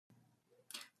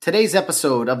Today's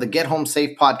episode of the Get Home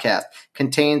Safe podcast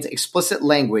contains explicit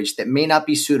language that may not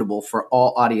be suitable for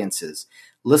all audiences.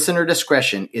 Listener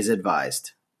discretion is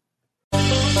advised. It's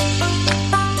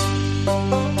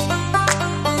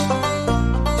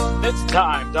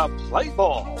time to play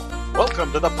ball.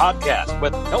 Welcome to the podcast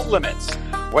with no limits.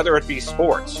 Whether it be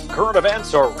sports, current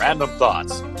events, or random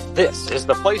thoughts, this is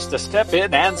the place to step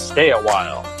in and stay a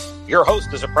while. Your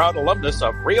host is a proud alumnus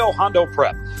of Rio Hondo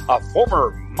Prep, a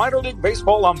former minor league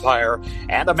baseball umpire,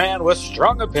 and a man with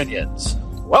strong opinions.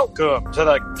 Welcome to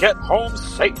the Get Home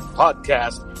Safe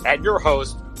podcast and your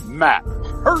host, Matt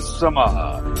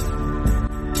Hersema.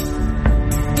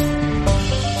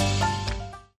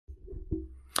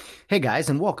 Hey guys,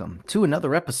 and welcome to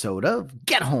another episode of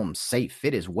Get Home Safe.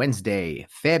 It is Wednesday,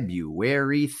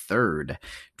 February 3rd,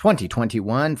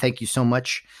 2021. Thank you so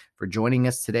much for joining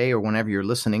us today or whenever you're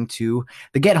listening to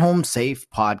the Get Home Safe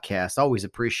podcast. Always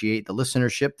appreciate the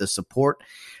listenership, the support.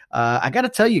 I got to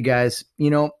tell you guys,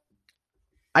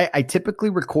 I typically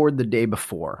record the day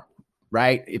before,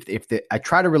 right? I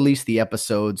try to release the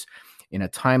episodes in a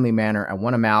timely manner. I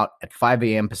want them out at 5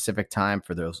 a.m. Pacific time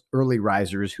for those early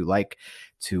risers who like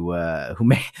to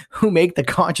who make the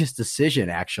conscious decision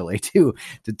actually to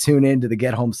tune into the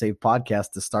Get Home Safe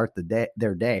podcast to start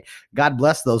their day. God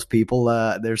bless those people.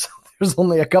 There's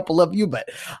only a couple of you, but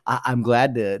I'm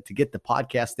glad to get the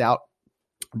podcast out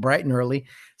bright and early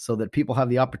so that people have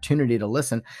the opportunity to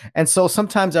listen. And so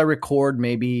sometimes I record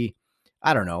maybe,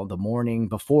 I don't know, the morning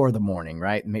before the morning,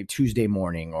 right? Maybe Tuesday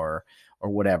morning or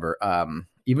whatever,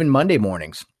 even Monday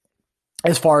mornings,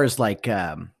 as far as like,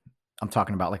 I'm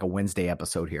talking about like a Wednesday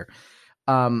episode here.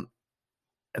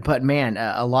 But man,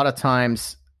 a lot of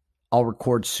times I'll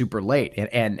record super late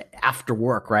and after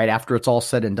work, right? After it's all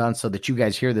said and done so that you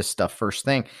guys hear this stuff first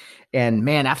thing. And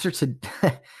man, after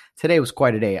today was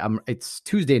quite a day. It's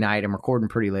Tuesday night. I'm recording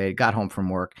pretty late, got home from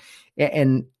work.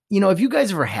 And if you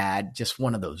guys ever had just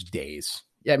one of those days,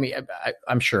 I mean,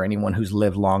 I'm sure anyone who's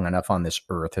lived long enough on this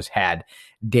earth has had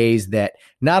days that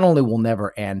not only will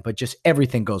never end, but just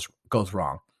everything goes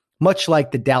wrong. Much like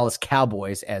the Dallas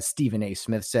Cowboys, as Stephen A.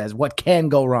 Smith says, what can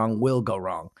go wrong will go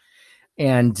wrong.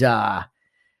 And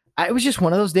it was just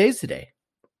one of those days today.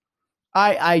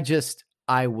 I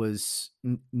was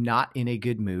not in a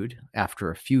good mood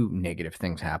after a few negative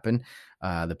things happened.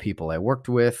 The people I worked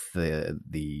with,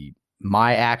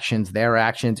 my actions, their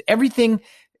actions, everything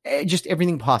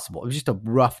possible. It was just a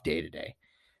rough day today.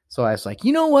 So I was like,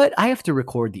 you know what? I have to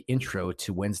record the intro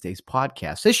to Wednesday's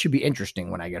podcast. This should be interesting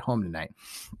when I get home tonight.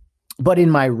 But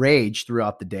in my rage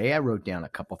throughout the day, I wrote down a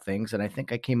couple things, and I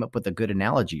think I came up with a good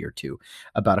analogy or two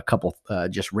about a couple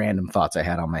just random thoughts I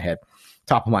had on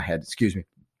top of my head, excuse me.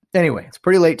 Anyway, it's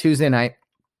pretty late Tuesday night.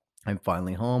 I'm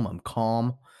finally home. I'm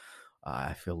calm.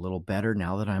 I feel a little better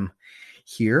now that I'm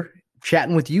here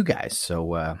chatting with you guys.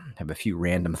 So have a few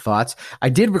random thoughts. I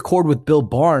did record with Bill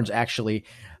Barnes actually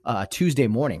Tuesday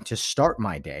morning to start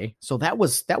my day. So that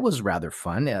was rather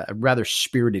fun, a rather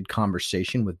spirited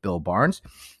conversation with Bill Barnes.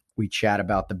 We chat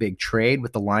about the big trade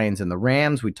with the Lions and the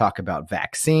Rams. We talk about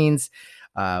vaccines.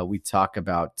 We talk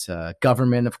about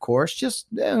government, of course, just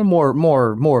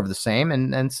more of the same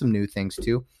and some new things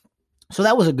too. So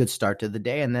that was a good start to the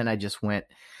day. And then I just went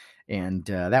and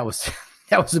that was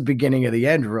the beginning of the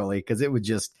end, really, because it was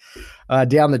just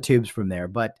down the tubes from there.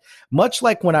 But much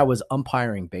like when I was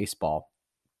umpiring baseball,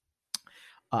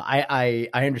 I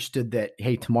understood that,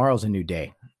 hey, tomorrow's a new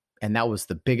day. And that was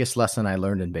the biggest lesson I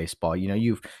learned in baseball.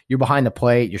 You're behind the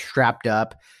plate, you're strapped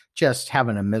up, just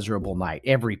having a miserable night.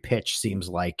 Every pitch seems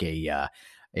like a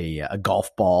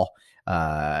golf ball.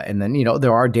 And then,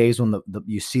 there are days when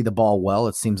you see the ball well,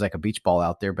 it seems like a beach ball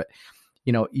out there, but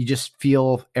you just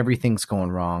feel everything's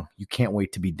going wrong. You can't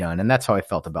wait to be done. And that's how I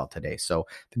felt about today. So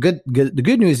the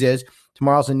good news is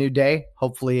tomorrow's a new day.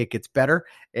 Hopefully it gets better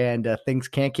and things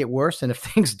can't get worse. And if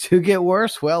things do get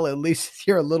worse, well, at least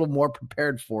you're a little more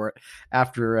prepared for it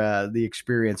after the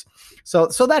experience. So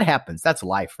that happens. That's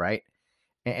life, right?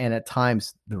 And at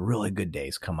times the really good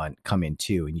days come in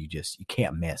too. And you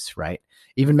can't miss, right?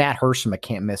 Even Matt Hersema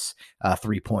can't miss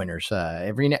 3-pointers.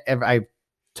 I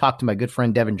talked to my good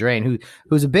friend Devin Drain,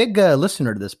 who's a big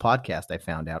listener to this podcast. I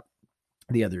found out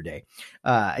the other day,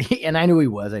 and I knew he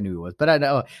was. But I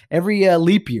know every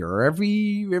leap year or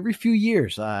every few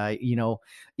years,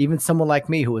 even someone like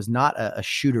me who was not a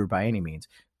shooter by any means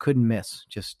couldn't miss.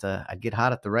 Just I'd get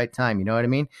hot at the right time. You know what I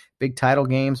mean? Big title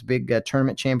games, big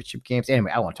tournament championship games.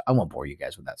 Anyway, I won't bore you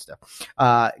guys with that stuff.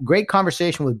 Great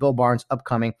conversation with Bill Barnes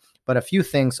upcoming, but a few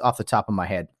things off the top of my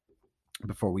head.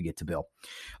 before we get to Bill.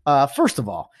 First of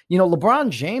all, LeBron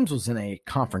James was in a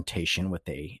confrontation with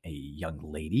a young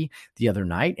lady the other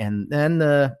night, and then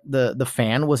the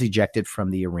fan was ejected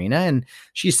from the arena, and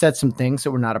she said some things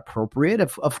that were not appropriate,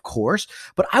 of course.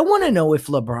 But I want to know if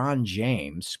LeBron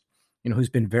James, who's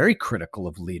been very critical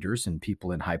of leaders and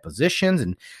people in high positions,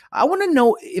 and I want to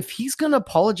know if he's going to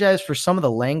apologize for some of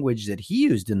the language that he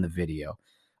used in the video.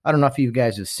 I don't know if you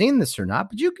guys have seen this or not,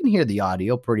 but you can hear the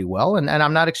audio pretty well. And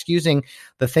I'm not excusing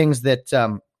the things that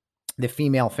the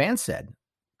female fan said.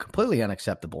 Completely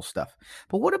unacceptable stuff.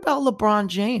 But what about LeBron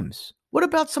James? What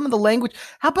about some of the language?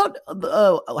 How about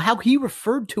how he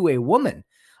referred to a woman?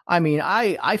 I mean,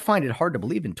 I find it hard to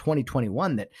believe in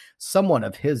 2021 that someone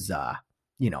of his,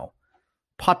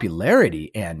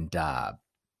 popularity and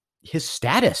his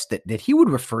status, that he would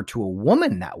refer to a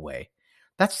woman that way.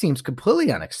 That seems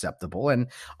completely unacceptable. And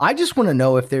I just want to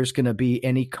know if there's going to be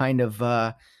any kind of,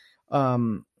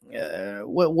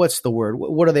 what's the word?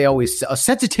 What do they always say? A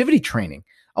sensitivity training.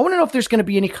 I want to know if there's going to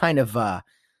be any kind of,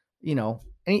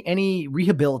 any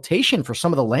rehabilitation for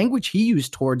some of the language he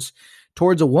used towards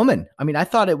a woman. I mean, I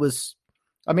thought it was,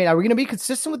 are we going to be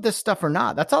consistent with this stuff or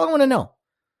not? That's all I want to know.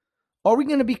 Are we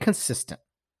going to be consistent?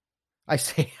 I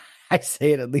say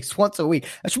it at least once a week.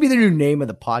 That should be the new name of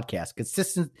the podcast.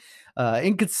 Consistent,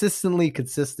 inconsistently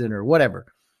consistent, or whatever.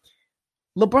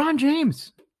 LeBron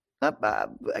James.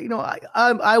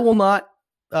 I will not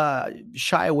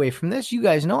shy away from this. You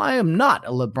guys know I am not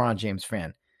a LeBron James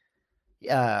fan.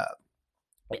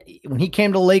 When he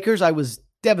came to Lakers, I was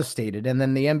devastated. And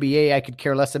then the NBA, I could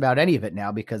care less about any of it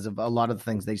now because of a lot of the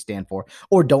things they stand for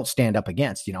or don't stand up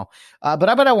against, But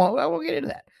I won't get into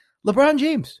that. LeBron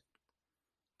James.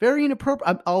 Very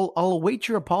inappropriate. I'll await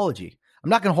your apology.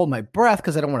 I'm not going to hold my breath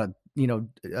because I don't want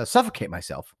to, suffocate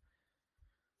myself.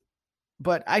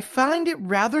 But I find it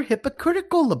rather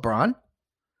hypocritical, LeBron.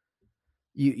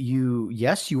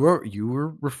 Yes, you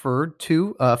were referred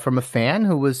to from a fan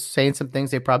who was saying some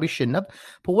things they probably shouldn't have.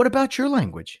 But what about your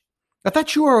language? I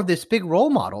thought you were this big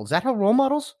role model. Is that how role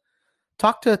models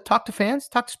talk to fans,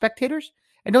 talk to spectators?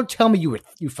 And don't tell me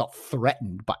you felt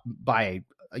threatened by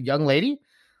a young lady.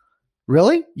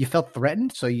 Really? You felt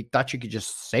threatened, so you thought you could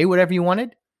just say whatever you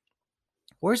wanted?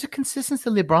 Where's the consistency,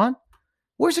 LeBron?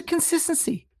 Where's the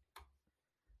consistency?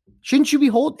 Shouldn't you be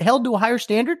held to a higher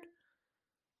standard?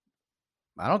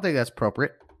 I don't think that's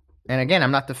appropriate. And again,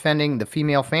 I'm not defending the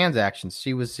female fan's actions.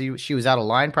 She was out of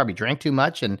line, probably drank too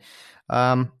much, and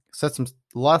said a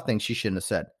lot of things she shouldn't have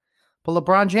said. But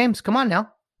LeBron James, come on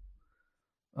now.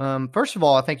 First of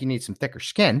all, I think you need some thicker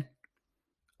skin.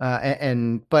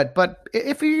 But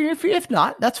if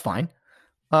not, that's fine.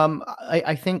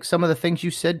 I think some of the things you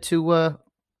said to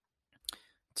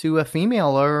a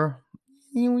female are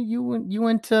you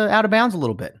went out of bounds a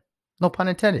little bit. No pun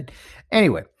intended.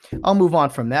 Anyway, I'll move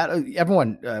on from that.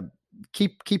 Everyone,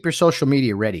 keep your social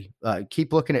media ready.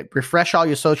 Keep looking at, refresh all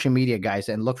your social media, guys,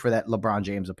 and look for that LeBron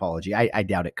James apology. I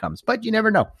doubt it comes, but you never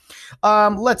know.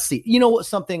 Let's see. You know what?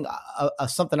 Something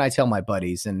I tell my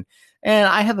buddies, and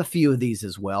I have a few of these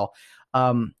as well.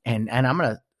 And I'm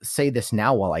going to say this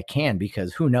now while I can,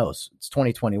 because who knows? It's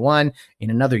 2021. In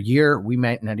another year, we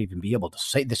might not even be able to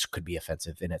say this. Could be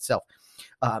offensive in itself.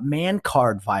 Man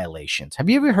card violations. Have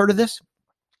you ever heard of this?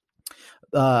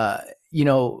 A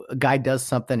guy does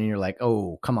something and you're like,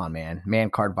 oh, come on, man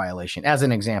card violation. As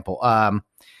an example,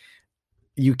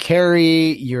 you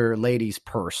carry your lady's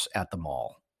purse at the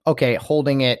mall. Okay.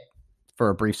 Holding it for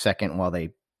a brief second while they,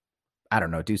 I don't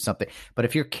know, do something. But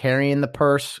if you're carrying the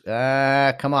purse,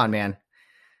 come on, man.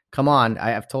 Come on.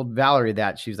 I've told Valerie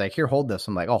that. She's like, here, hold this.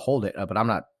 I'm like, oh, hold it. But I'm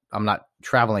not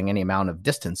traveling any amount of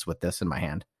distance with this in my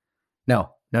hand.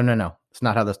 No. It's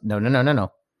not how this, no.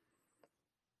 No.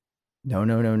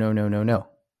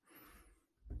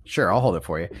 Sure, I'll hold it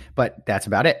for you. But that's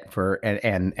about it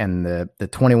and the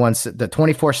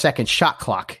 24-second shot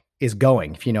clock is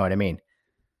going, if you know what I mean.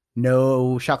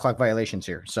 No shot clock violations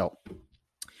here. So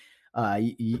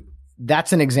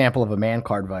that's an example of a man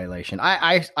card violation.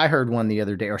 I heard one the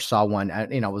other day, or saw one.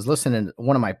 I was listening to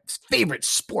one of my favorite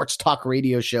sports talk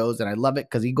radio shows, and I love it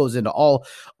because he goes into all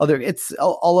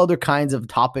other kinds of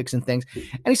topics and things.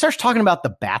 And he starts talking about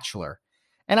The Bachelor.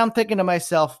 And I'm thinking to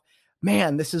myself,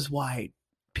 man, this is why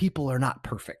people are not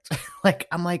perfect.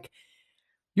 I'm like,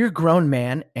 you're a grown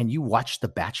man and you watch The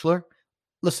Bachelor.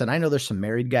 Listen, I know there's some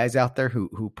married guys out there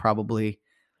who probably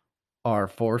are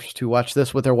forced to watch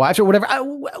this with their wives or whatever.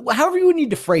 However you need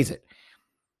to phrase it.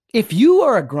 If you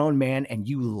are a grown man and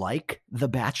you like The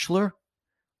Bachelor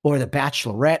or The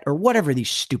Bachelorette or whatever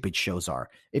these stupid shows are,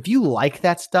 if you like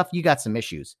that stuff, you got some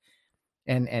issues.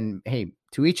 And hey,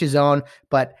 to each his own,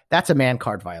 but that's a man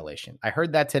card violation. I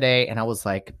heard that today and I was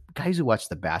like, guys who watch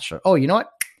The Bachelor, oh, you know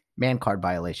what? Man card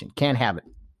violation. Can't have it.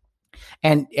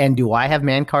 And do I have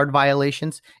man card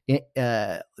violations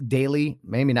daily?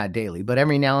 Maybe not daily, but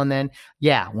every now and then.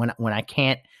 Yeah, when I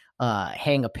can't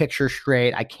hang a picture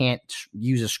straight, I can't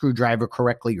use a screwdriver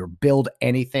correctly or build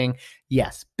anything.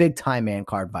 Yes, big time man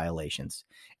card violations.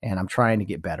 And I'm trying to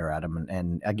get better at them.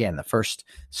 And again, the first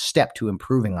step to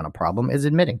improving on a problem is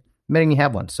admitting you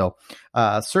have one. So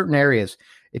certain areas,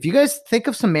 if you guys think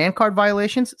of some man card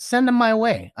violations, send them my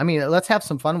way. I mean, let's have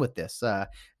some fun with this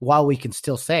while we can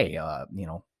still say,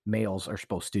 males are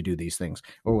supposed to do these things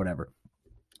or whatever.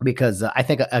 Because I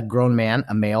think a grown man,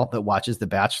 a male that watches The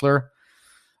Bachelor,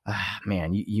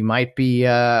 man, you might be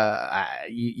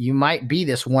you might be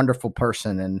this wonderful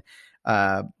person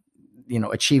and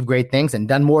achieve great things and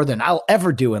done more than I'll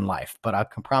ever do in life. But I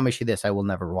can promise you this: I will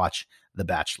never watch The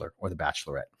Bachelor or The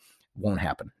Bachelorette. Won't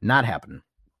happen. Not happening.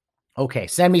 Okay,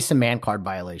 send me some man card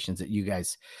violations that you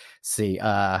guys see.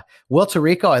 Will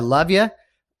Tarico, I love you.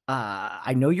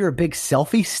 I know you're a big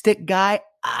selfie stick guy.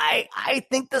 I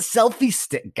think the selfie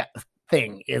stick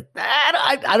thing is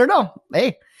that I don't know.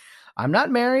 Hey, I'm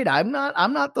not married. I'm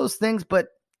not those things, but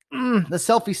the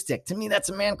selfie stick, to me, that's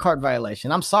a man card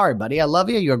violation. I'm sorry, buddy. I love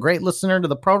you. You're a great listener to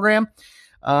the program.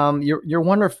 You're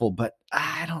wonderful, but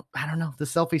I don't know. The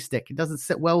selfie stick, it doesn't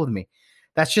sit well with me.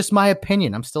 That's just my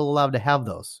opinion. I'm still allowed to have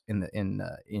those in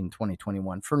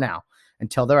 2021 for now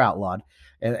until they're outlawed,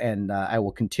 and I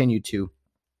will continue to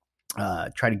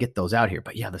try to get those out here.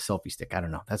 But yeah, the selfie stick, I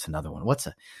don't know. That's another one.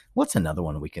 What's another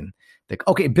one we can think?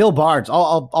 Okay, Bill Barnes.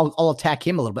 I'll attack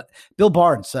him a little bit. Bill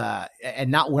Barnes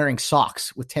and not wearing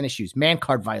socks with tennis shoes. Man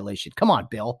card violation. Come on,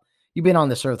 Bill. You've been on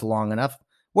this earth long enough.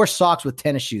 Wear socks with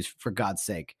tennis shoes, for God's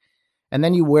sake. And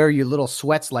then you wear your little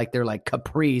sweats like they're like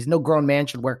capris. No grown man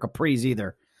should wear capris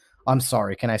either. I'm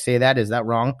sorry. Can I say that? Is that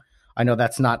wrong? I know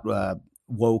that's not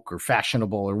woke or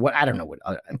fashionable or what. I don't know what.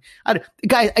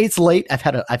 Guys, it's late. I've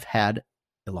had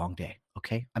a long day.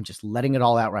 Okay, I'm just letting it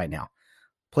all out right now.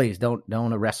 Please don't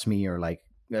arrest me or like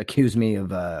accuse me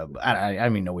of. I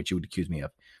don't even know what you would accuse me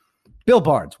of. Bill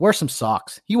Barnes, wear some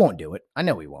socks. He won't do it. I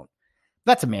know he won't.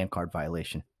 That's a man card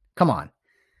violation. Come on,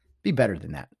 be better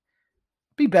than that.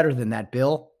 Be better than that,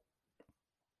 Bill.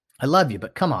 I love you,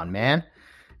 but come on, man.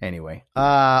 Anyway,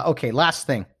 okay, last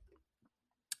thing.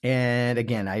 And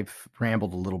again, I've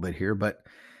rambled a little bit here, but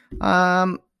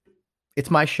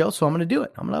it's my show, so I'm going to do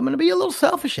it. I'm going to be a little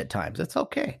selfish at times. That's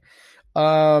okay.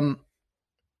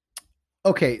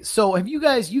 Okay, so have you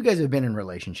guys have been in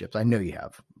relationships. I know you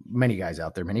have. Many guys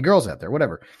out there, many girls out there,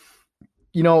 whatever.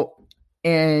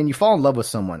 And you fall in love with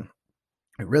someone.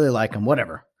 You really like them,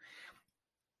 whatever.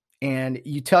 And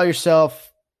you tell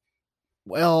yourself,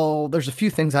 well, there's a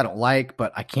few things I don't like,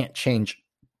 but I can't change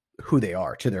who they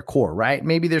are to their core, right?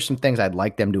 Maybe there's some things I'd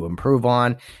like them to improve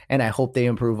on, and I hope they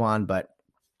improve on, but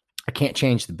I can't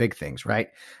change the big things, right?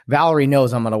 Valerie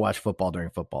knows I'm going to watch football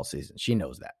during football season. She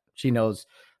knows that. She knows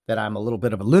that I'm a little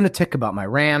bit of a lunatic about my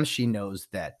Rams. She knows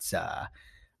that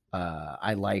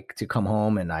I like to come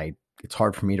home and it's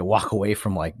hard for me to walk away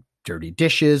from like dirty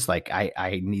dishes. Like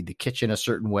I need the kitchen a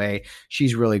certain way.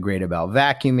 She's really great about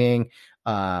vacuuming.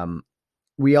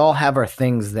 We all have our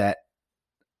things that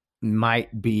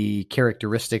might be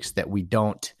characteristics that we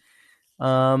don't,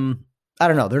 I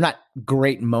don't know. They're not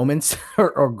great moments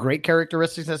or great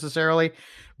characteristics necessarily,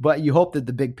 but you hope that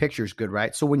the big picture is good,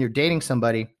 right? So when you're dating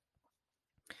somebody,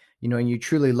 and you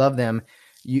truly love them,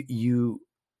 you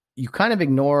kind of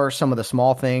ignore some of the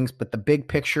small things, but the big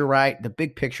picture, right? The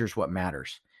big picture is what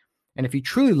matters. And if you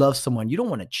truly love someone, you don't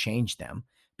want to change them,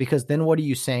 because then what are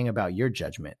you saying about your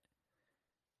judgment?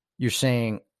 You're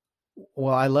saying,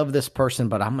 well, I love this person,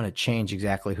 but I'm going to change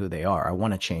exactly who they are. I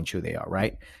want to change who they are,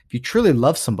 right? If you truly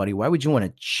love somebody, why would you want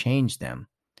to change them?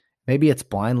 Maybe it's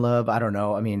blind love. I don't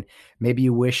know. I mean, maybe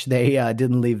you wish they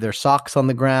didn't leave their socks on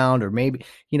the ground, or maybe,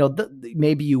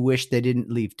 maybe you wish they didn't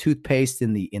leave toothpaste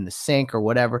in the sink or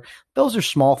whatever. Those are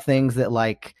small things that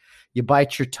like you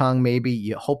bite your tongue. Maybe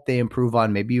you hope they improve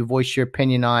on, maybe you voice your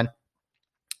opinion on,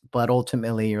 but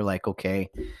ultimately you're like, okay,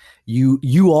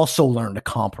 you also learn to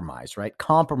compromise, right?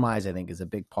 Compromise, I think, is a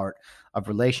big part of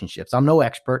relationships. I'm no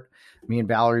expert. Me and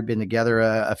Valerie have been together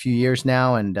a few years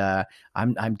now, and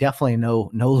I'm definitely no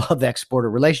love expert or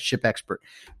relationship expert.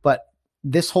 But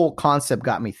this whole concept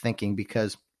got me thinking,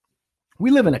 because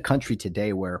we live in a country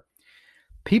today where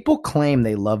people claim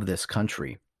they love this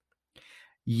country,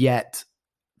 yet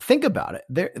think about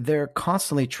it. They're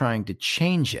constantly trying to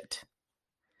change it.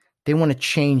 They want to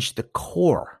change the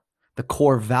core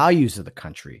values of the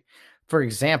country. For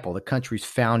example, the country's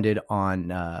founded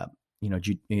on,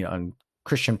 on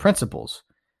Christian principles.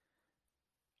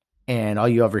 And all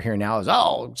you ever hear now is,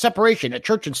 oh, separation of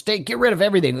church and state, get rid of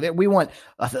everything. We want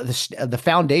the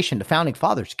foundation, the founding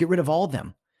fathers, get rid of all of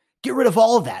them. Get rid of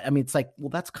all of that. I mean, it's like, well,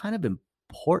 that's kind of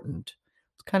important.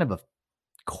 It's kind of a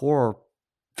core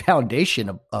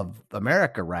foundation of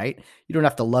America, right? You don't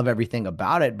have to love everything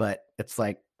about it, but it's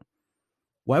like,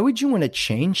 why would you want to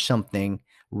change something,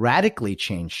 radically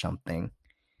change something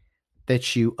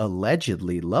that you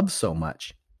allegedly love so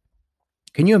much?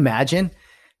 Can you imagine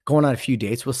going on a few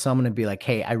dates with someone and be like,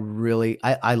 hey, I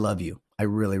love you. I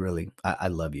really, I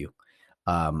love you.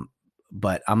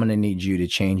 But I'm going to need you to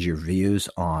change your views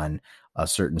on a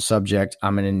certain subject.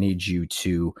 I'm going to need you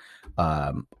to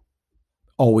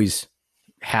always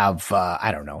have,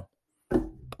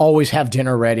 always have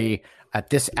dinner ready at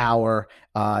this hour.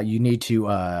 You need to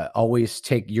always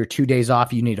take your 2 days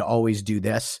off. You need to always do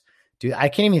this. Dude, I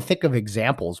can't even think of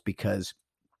examples because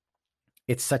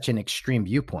it's such an extreme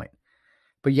viewpoint.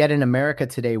 But yet in America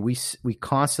today, we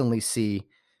constantly see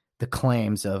the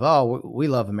claims of, oh, we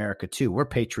love America too. We're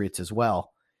patriots as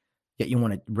well. Yet you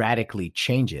want to radically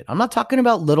change it. I'm not talking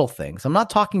about little things. I'm not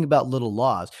talking about little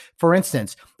laws. For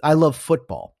instance, I love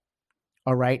football.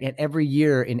 All right. And every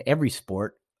year in every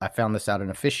sport, I found this out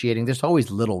in officiating, there's always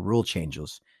little rule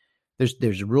changes.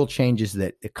 There's rule changes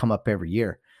that come up every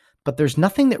year. But there's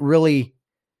nothing that really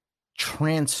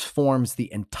transforms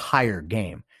the entire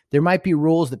game. There might be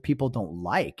rules that people don't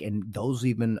like, and those,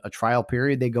 even a trial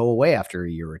period, they go away after a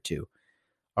year or two.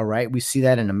 All right. We see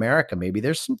that in America. Maybe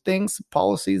there's some things,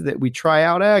 policies that we try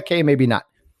out. Okay, maybe not.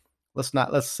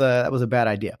 That was a bad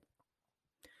idea.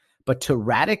 But to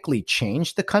radically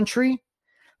change the country,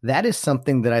 that is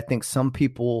something that I think some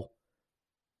people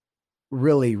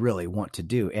really, really want to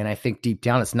do. And I think deep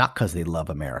down, it's not because they love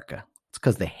America. It's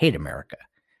because they hate America.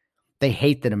 They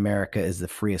hate that America is the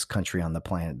freest country on the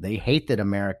planet. They hate that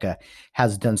America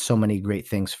has done so many great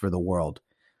things for the world.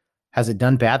 Has it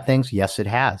done bad things? Yes, it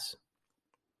has.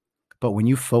 But when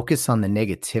you focus on the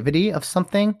negativity of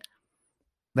something,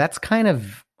 that's kind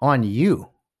of on you.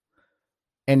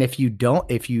 And if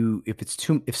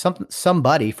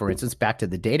somebody, for instance, back to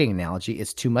the dating analogy,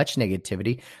 is too much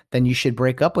negativity, then you should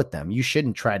break up with them. You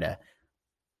shouldn't try to,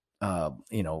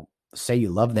 say you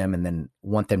love them and then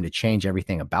want them to change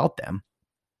everything about them.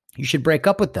 You should break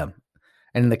up with them.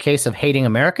 And in the case of hating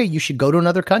America, you should go to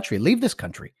another country, leave this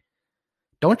country.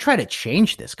 Don't try to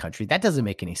change this country. That doesn't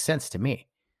make any sense to me.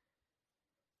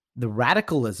 The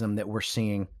radicalism that we're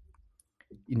seeing,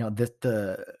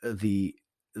 the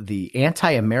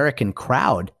anti-American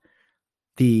crowd,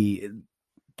 the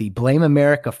blame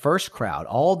America first crowd,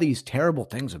 all these terrible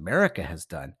things America has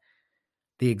done,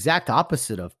 the exact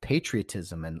opposite of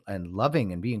patriotism and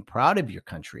loving and being proud of your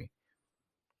country.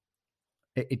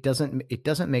 It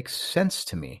doesn't make sense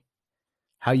to me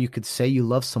how you could say you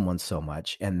love someone so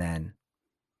much and then,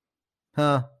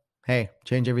 hey,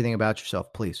 change everything about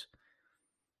yourself, please.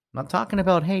 I'm not talking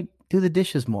about, hey, do the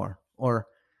dishes more, or,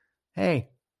 hey,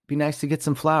 be nice to get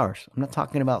some flowers. I'm not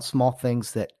talking about small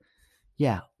things that,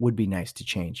 would be nice to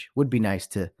change, would be nice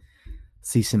to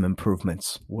see some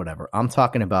improvements, whatever. I'm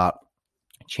talking about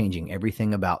changing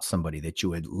everything about somebody that you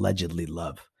would allegedly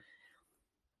love.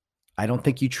 I don't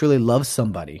think you truly love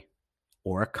somebody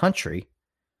or a country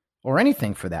or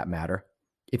anything for that matter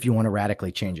if you want to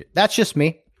radically change it. That's just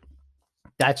me.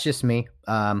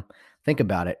 Think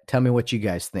about it. Tell me what you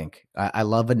guys think. I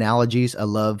love analogies. I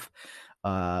love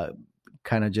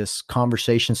kind of just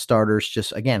conversation starters,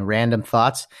 just, again, random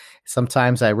thoughts.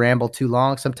 Sometimes I ramble too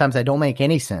long. Sometimes I don't make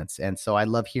any sense. And so I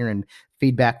love hearing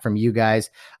feedback from you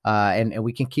guys. And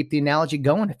we can keep the analogy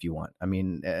going if you want. I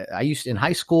mean, I used to, in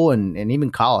high school and even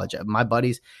college, my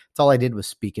buddies, that's all I did was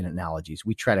speak in analogies.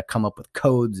 We try to come up with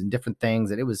codes and different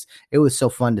things. And it was so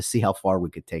fun to see how far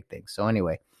we could take things. So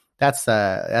anyway, that's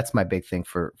my big thing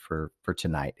for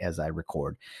tonight as I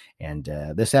record. And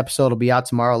this episode will be out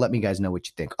tomorrow. Let me guys know what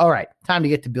you think. All right, time to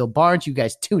get to Bill Barnes. You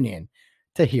guys tune in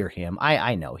to hear him.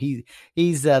 I know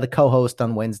he's the co-host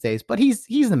on Wednesdays, but he's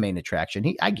the main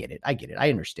attraction. I get it. I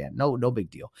understand. No big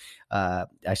deal.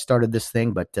 I started this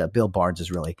thing, but Bill Barnes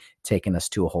has really taken us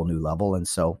to a whole new level. And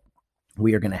so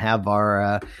we are going to have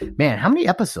our how many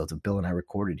episodes have Bill and I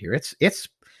recorded here? It's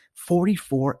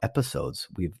 44 episodes.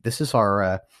 This is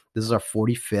our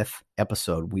 45th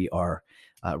episode we are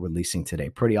releasing today.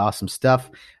 Pretty awesome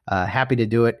stuff. Happy to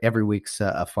do it. Every week's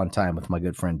a fun time with my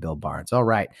good friend Bill Barnes. All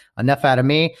right, enough out of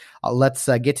me. Let's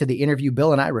get to the interview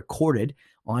Bill and I recorded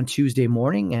on Tuesday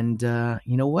morning. And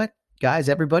you know what, guys,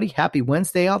 everybody, happy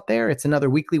Wednesday out there. It's another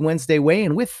weekly Wednesday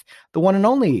weigh-in with the one and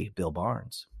only Bill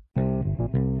Barnes.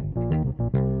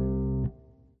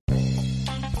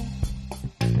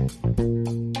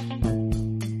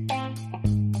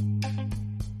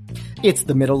 It's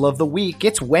the middle of the week.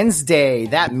 It's Wednesday.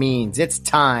 That means it's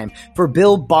time for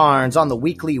Bill Barnes on the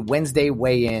weekly Wednesday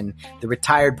weigh-in. The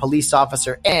retired police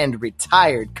officer and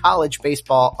retired college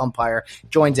baseball umpire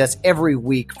joins us every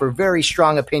week for very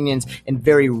strong opinions and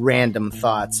very random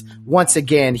thoughts. Once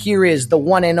again, here is the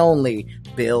one and only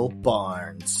Bill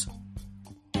Barnes.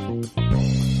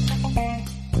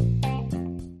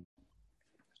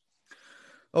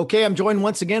 Okay, I'm joined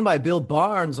once again by Bill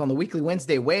Barnes on the weekly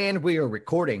Wednesday weigh-in. We are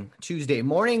recording Tuesday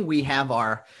morning. We have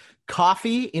our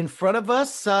coffee in front of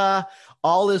us.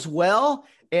 All is well.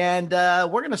 And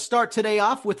we're going to start today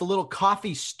off with a little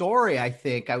coffee story, I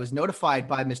think. I was notified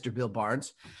by Mr. Bill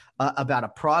Barnes about a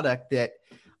product that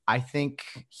I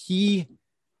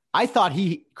thought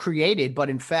he created, but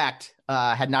in fact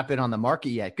had not been on the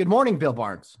market yet. Good morning, Bill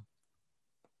Barnes.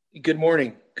 Good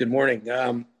morning. Good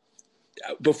morning.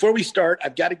 Before we start,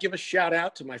 I've got to give a shout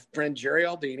out to my friend Jerry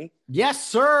Aldini. Yes,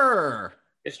 sir.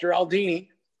 Mr. Aldini,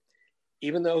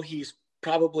 even though he's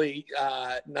probably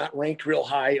not ranked real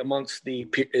high amongst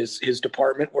his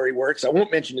department where he works. I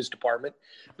won't mention his department,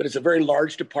 but it's a very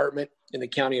large department in the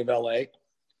county of LA.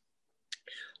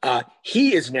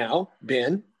 He has now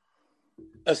been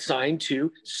assigned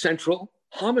to Central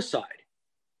Homicide.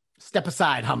 Step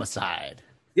aside, homicide.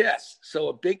 Yes.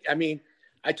 So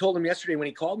I told him yesterday when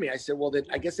he called me, I said, well, then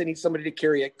I guess I need somebody to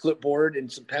carry a clipboard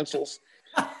and some pencils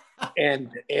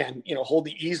and hold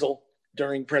the easel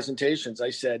during presentations. I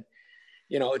said,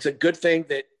 it's a good thing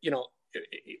that,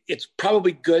 it's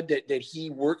probably good that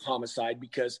he worked homicide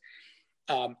because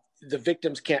the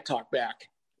victims can't talk back.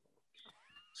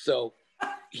 So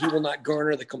he will not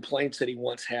garner the complaints that he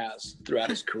once has throughout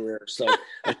his career. So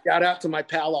a shout out to my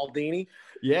pal Aldini.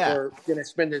 Yeah. We're going to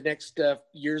spend the next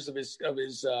years of his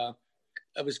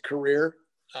career,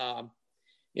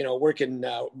 working,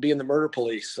 being the murder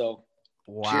police. So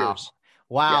wow. Cheers.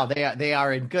 Wow. Yeah. They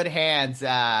are in good hands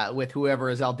with whoever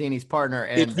is Aldini's partner.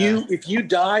 And if you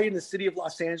die in the city of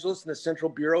Los Angeles in the Central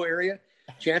Bureau area,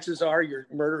 chances are your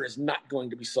murder is not going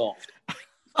to be solved.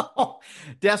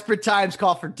 Desperate times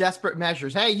call for desperate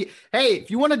measures. Hey, if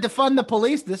you want to defund the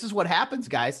police, this is what happens,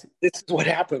 guys. This is what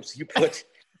happens. You put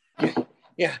one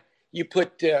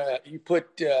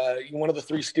of the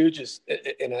Three Stooges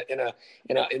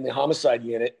in the homicide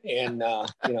unit, and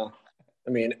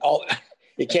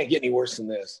it can't get any worse than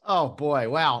this. Oh boy!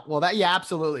 Wow. Well,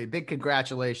 absolutely. Big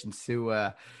congratulations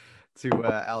to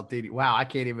Aldini. Wow, I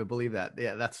can't even believe that.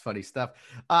 Yeah, that's funny stuff.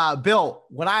 Bill,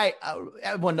 when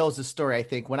everyone knows the story, I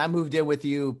think when I moved in with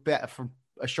you for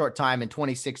a short time in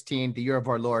 2016, the year of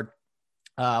our Lord.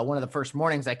 One of the first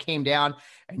mornings I came down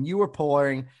and you were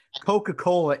pouring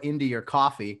Coca-Cola into your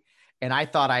coffee. And I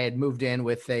thought I had moved in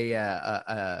with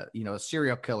a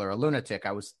serial killer, a lunatic.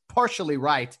 I was partially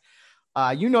right.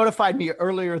 You notified me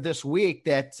earlier this week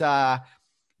that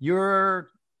your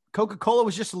Coca-Cola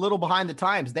was just a little behind the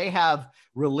times. They have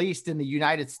released in the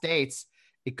United States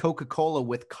a Coca-Cola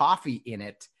with coffee in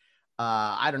it.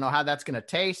 I don't know how that's going to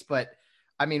taste, but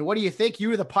I mean, what do you think?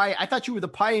 I thought you were the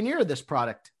pioneer of this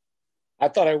product. I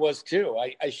thought I was too.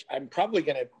 I'm probably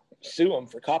going to sue them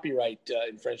for copyright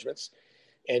infringements,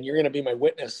 and you're going to be my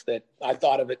witness that I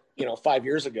thought of it, 5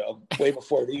 years ago, way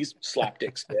before these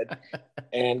slapdicks did.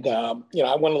 And I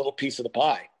want a little piece of the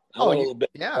pie. I want a little bit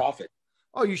of profit.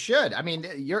 Oh, you should. I mean,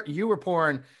 you were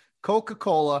pouring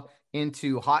Coca-Cola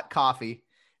into hot coffee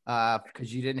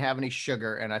because you didn't have any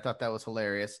sugar, and I thought that was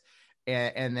hilarious.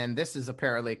 And then this is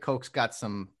apparently Coke's got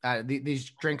some these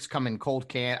drinks come in cold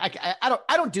can. I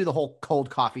don't do the whole cold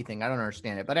coffee thing. I don't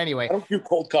understand it. But anyway, I don't do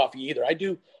cold coffee either. I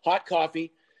do hot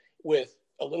coffee with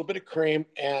a little bit of cream,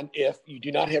 and if you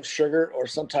do not have sugar or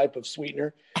some type of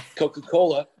sweetener,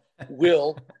 Coca-Cola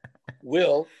will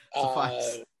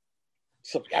suffice.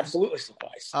 Absolutely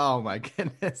suffice. Oh my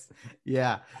goodness.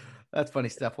 Yeah. That's funny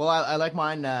stuff. Well, I like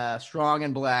mine strong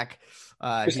and black.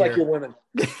 Just here. Like your women.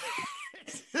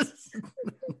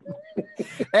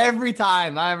 Every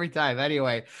time.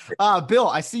 Anyway, Bill,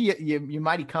 I see you're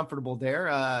mighty comfortable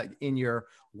there in your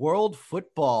World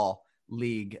Football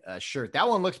League shirt. That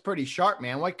one looks pretty sharp,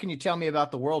 man. What can you tell me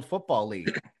about the World Football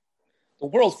League? The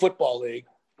World Football League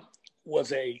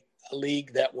was a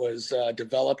league that was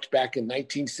developed back in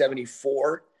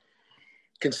 1974.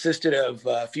 Consisted of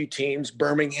a few teams: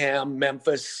 Birmingham,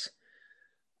 Memphis,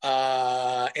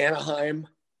 Anaheim,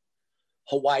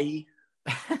 Hawaii.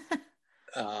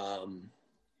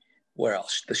 Where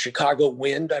else? The Chicago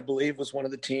Wind, I believe, was one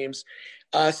of the teams.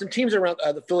 Some teams around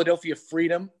the Philadelphia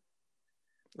Freedom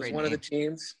was one of the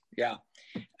teams. Yeah.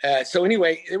 So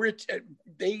anyway,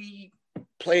 they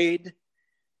played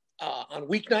on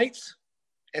weeknights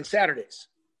and Saturdays.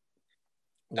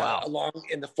 Wow. Along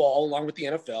in the fall, along with the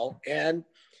NFL. And,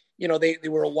 they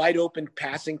were a wide open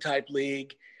passing type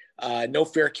league, no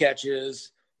fair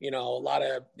catches, a lot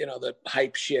of, the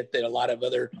hype shit that a lot of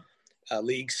other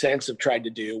leagues since have tried to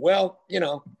do. Well,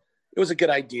 it was a good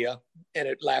idea, and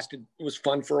it was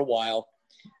fun for a while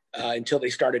until they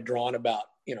started drawing about,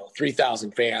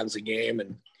 3,000 fans a game.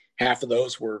 And half of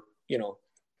those were,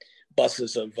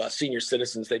 buses of senior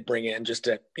citizens they'd bring in just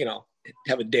to,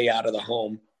 have a day out of the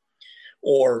home,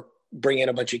 or bring in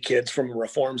a bunch of kids from a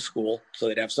reform school so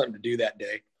they'd have something to do that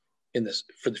day as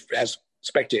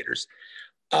spectators.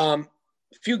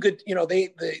 Few good,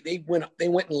 they went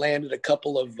and landed a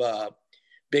couple of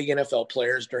big NFL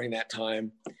players during that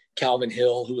time. Calvin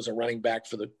Hill, who was a running back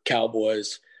for the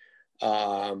Cowboys,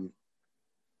 some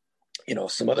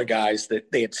other guys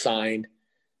that they had signed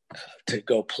to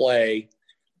go play,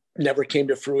 never came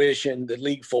to fruition. The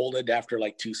league folded after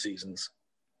like 2 seasons.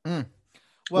 Well,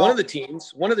 one of the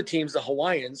teams, the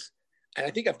Hawaiians, and I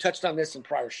think I've touched on this in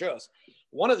prior shows.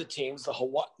 One of the teams,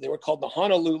 they were called the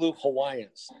Honolulu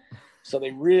Hawaiians. So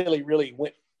they really, really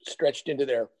stretched into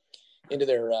their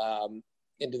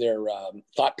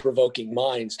thought-provoking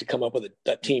minds to come up with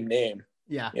a team name.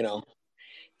 Yeah.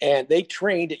 And they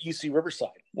trained at UC Riverside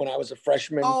when I was a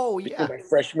freshman. Oh, yeah. My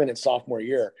freshman and sophomore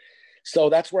year. So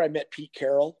that's where I met Pete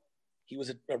Carroll. He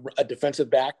was a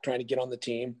defensive back trying to get on the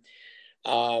team.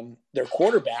 Their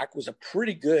quarterback was a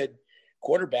pretty good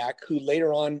quarterback who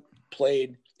later on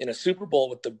played in a Super Bowl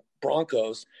with the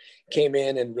Broncos, came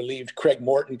in and relieved Craig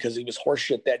Morton because he was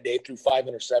horseshit that day, threw 5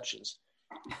 interceptions.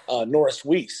 Norris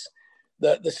Weiss.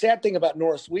 The sad thing about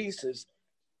Norris Weiss is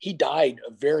he died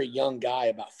a very young guy,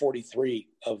 about 43,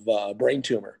 of a brain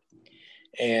tumor.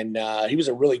 And he was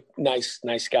a really nice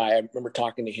guy. I remember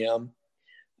talking to him.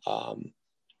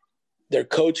 Their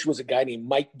coach was a guy named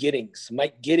Mike Giddings.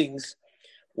 Mike Giddings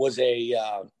was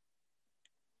a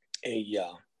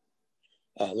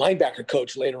linebacker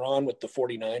coach later on with the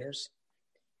 49ers.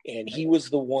 And he was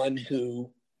the one who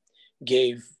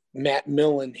gave Matt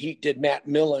Millen, he did Matt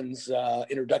Millen's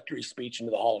introductory speech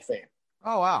into the Hall of Fame.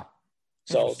 Oh, wow.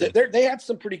 So they had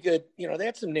some pretty good, they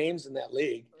had some names in that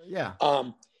league. Yeah.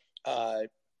 Todd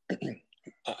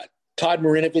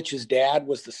Marinovich's dad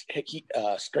was the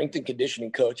strength and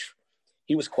conditioning coach.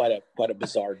 He was quite a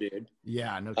bizarre dude.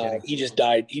 Yeah, no kidding. He just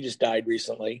died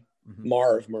recently,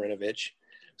 Marv Marinovich.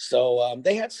 So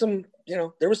they had some,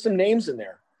 there was some names in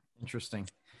there. Interesting.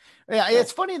 Yeah,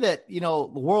 it's funny that, the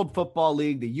World Football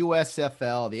League, the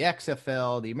USFL, the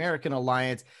XFL, the American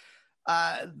Alliance,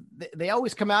 they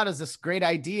always come out as this great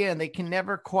idea and they can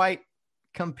never quite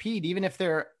compete, even if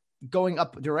they're going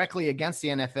up directly against the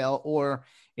NFL or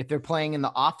if they're playing in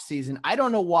the off season. I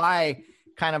don't know why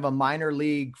kind of a minor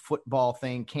league football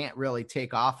thing can't really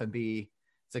take off and be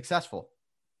successful.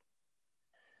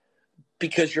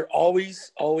 Because you're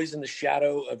always in the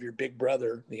shadow of your big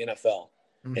brother, the NFL.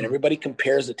 And everybody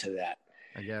compares it to that.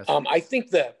 I guess. I think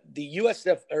the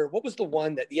USF, or what was the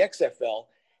one that the XFL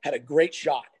had a great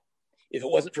shot if it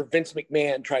wasn't for Vince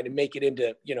McMahon trying to make it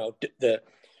into, the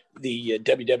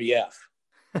WWF.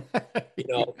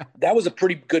 That was a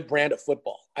pretty good brand of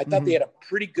football. I thought they had a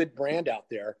pretty good brand out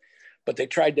there, but they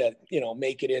tried to,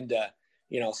 make it into,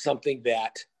 something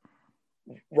that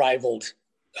rivaled,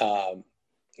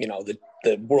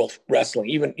 the world wrestling,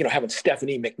 even, having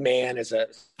Stephanie McMahon as a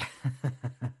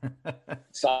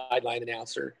sideline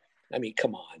announcer. I mean,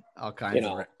 come on. All kinds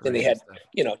of then they had, stuff.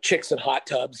 Chicks in hot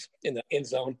tubs in the end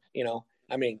zone,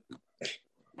 I mean,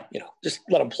 just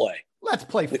let them play. Let's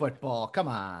play football. Come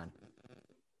on.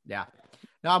 Yeah.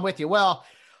 No, I'm with you. Well,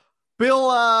 Bill,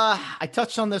 I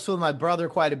touched on this with my brother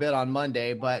quite a bit on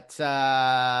Monday, but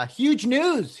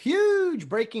huge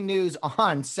breaking news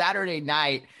on Saturday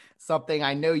night. Something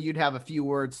I know you'd have a few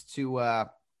words to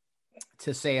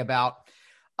say about.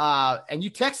 And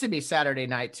you texted me Saturday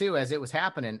night too, as it was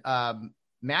happening.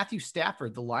 Matthew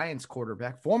Stafford,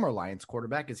 the former Lions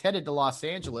quarterback, is headed to Los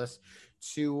Angeles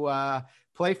to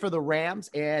play for the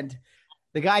Rams. And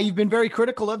the guy you've been very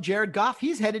critical of, Jared Goff,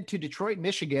 he's headed to Detroit,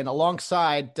 Michigan,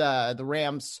 alongside the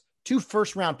Rams, 2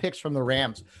 first-round picks from the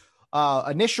Rams.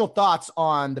 Initial thoughts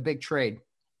on the big trade?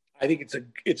 I think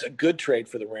it's a good trade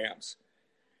for the Rams.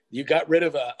 You got rid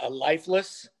of a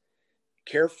lifeless,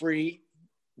 carefree,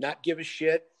 not give a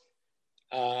shit.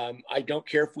 I don't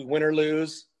care if we win or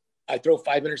lose. I throw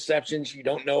 5 interceptions. You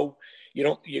don't know.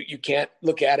 You can't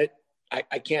look at it.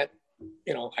 I can't,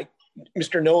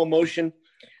 Mr. No Emotion,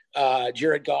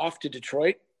 Jared Goff to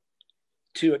Detroit,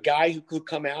 to a guy who could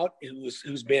come out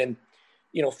who's been,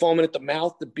 foaming at the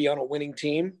mouth to be on a winning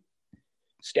team.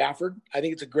 Stafford, I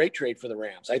think it's a great trade for the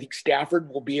Rams. I think Stafford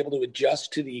will be able to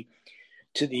adjust to the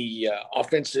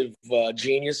offensive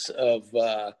genius of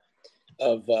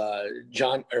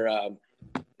John or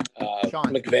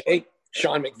Sean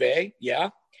McVay. Yeah,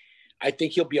 I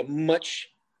think he'll be a much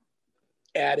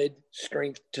added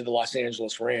strength to the Los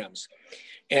Angeles Rams,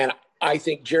 and I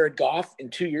think Jared Goff in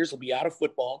 2 years will be out of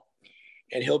football,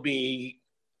 and he'll be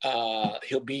a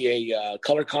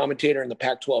color commentator in the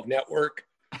Pac-12 network,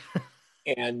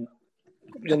 and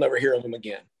you'll never hear of him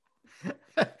again.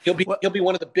 He'll be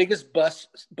one of the biggest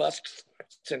busts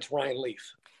since Ryan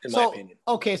Leaf, in my opinion.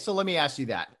 Okay, so let me ask you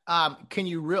that.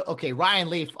 Ryan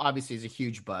Leaf obviously is a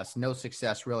huge bust, no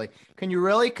success really. Can you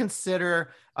really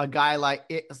consider a guy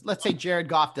let's say Jared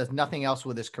Goff does nothing else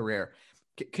with his career?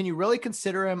 Can you really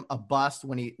consider him a bust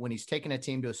when he's taking a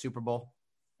team to a Super Bowl?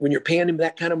 When you're paying him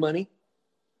that kind of money,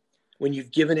 when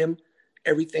you've given him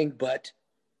everything but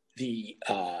the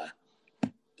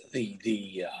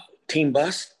team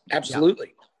bus, absolutely.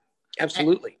 Yeah.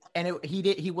 Absolutely. And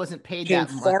he wasn't paid Came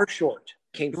that much. far short.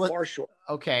 Far short.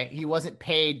 Okay, he wasn't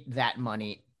paid that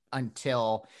money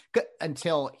until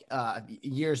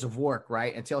years of work,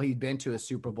 right? Until he'd been to a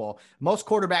Super Bowl. Most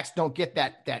quarterbacks don't get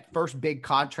that first big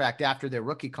contract after their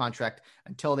rookie contract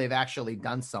until they've actually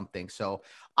done something. So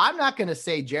I'm not going to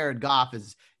say Jared Goff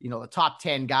is, a top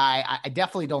 10 guy. I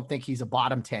definitely don't think he's a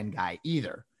bottom 10 guy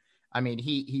either. I mean,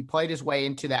 he played his way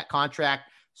into that contract.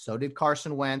 So did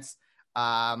Carson Wentz.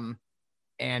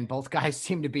 And both guys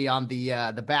seem to be on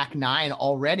the back nine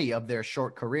already of their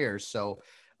short careers. So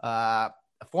a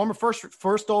former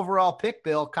first overall pick,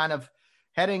 Bill, kind of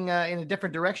heading in a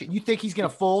different direction. You think he's going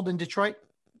to fold in Detroit?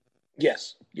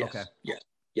 Yes. Okay.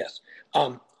 Yes.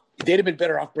 They'd have been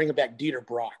better off bringing back Dieter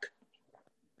Brock.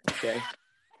 Okay.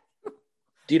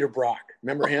 Dieter Brock.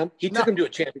 Remember him? He took him to a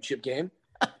championship game.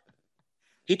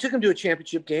 He took him to a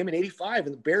championship game in '85,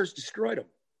 and the Bears destroyed him.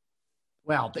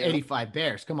 Well, the 85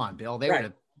 Bears. Come on, Bill. They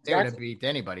would have beat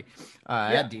anybody.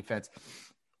 That defense.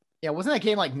 Yeah, wasn't that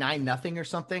game like 9-0 or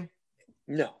something?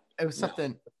 No. It was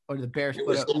something, or the Bears it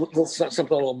was something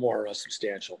a little more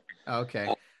substantial.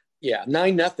 Okay.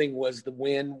 9-0 was the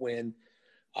win when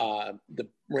the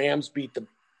Rams beat the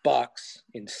Bucks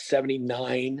in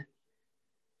 '79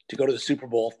 to go to the Super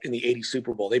Bowl in the '80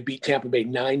 Super Bowl. They beat Tampa Bay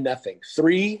 9-0.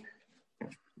 3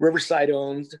 Riverside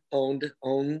owned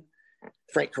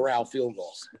Frank Corral field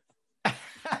goals.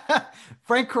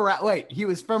 Frank Corral. Wait, he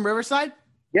was from Riverside?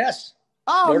 Yes.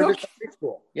 Oh, no.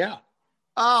 School. Yeah.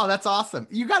 Oh, that's awesome.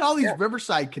 You got all these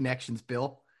Riverside connections,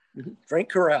 Bill. Mm-hmm. Frank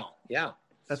Corral. Yeah.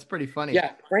 That's pretty funny.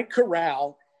 Yeah. Frank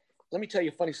Corral. Let me tell you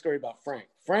a funny story about Frank.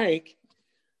 Frank,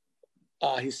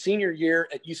 his senior year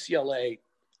at UCLA,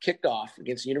 kicked off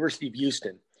against the University of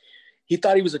Houston. He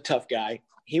thought he was a tough guy.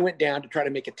 He went down to try to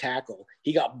make a tackle.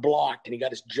 He got blocked and he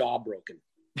got his jaw broken.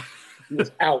 He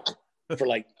was out for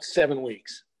like 7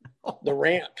 weeks.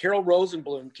 Carol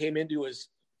Rosenblum came into his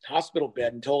hospital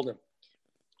bed and told him,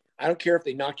 "I don't care if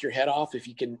they knock your head off. If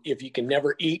you can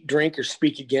never eat, drink, or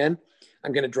speak again,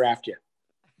 I'm going to draft you."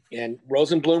 And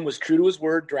Rosenblum was true to his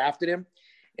word, drafted him,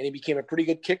 and he became a pretty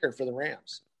good kicker for the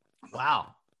Rams.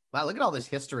 Wow. Look at all this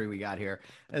history we got here.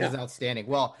 That is outstanding.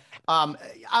 Well,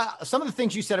 some of the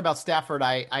things you said about Stafford,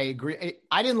 I agree.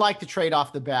 I didn't like the trade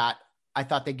off the bat. I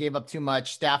thought they gave up too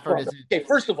much. Stafford is okay.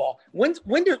 First of all, when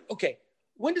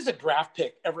does a draft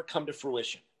pick ever come to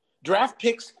fruition? Draft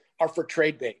picks are for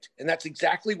trade bait, and that's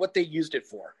exactly what they used it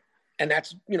for. And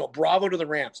that's, bravo to the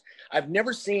Rams. I've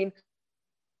never seen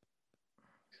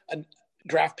a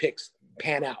draft picks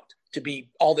pan out to be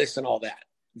all this and all that.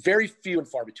 Very few and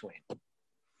far between.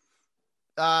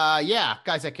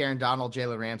 Guys like Aaron Donald,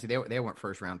 Jalen Ramsey, they weren't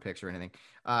first round picks or anything.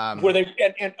 Were they?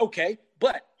 And okay,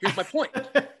 but here's my point: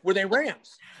 were they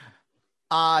Rams?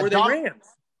 Rams?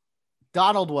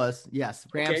 Donald was, yes.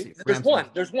 Ramsey. Okay.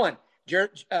 There's one.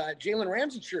 Jalen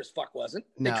Ramsey sure as fuck wasn't.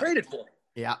 They traded for him.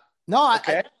 Yeah. No.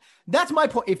 Okay. That's my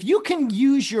point. If you can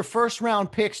use your first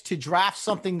round picks to draft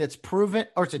something that's proven,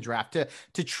 or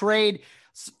to trade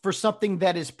for something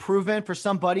that is proven, for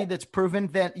somebody that's proven,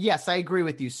 then yes, I agree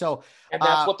with you. So, and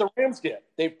that's what the Rams did.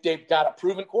 They've got a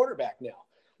proven quarterback now.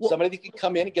 Somebody that can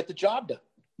come in and get the job done.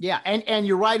 Yeah, and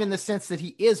you're right in the sense that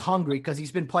he is hungry because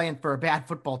he's been playing for a bad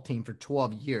football team for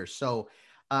 12 years. So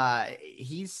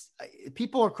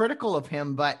people are critical of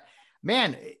him, but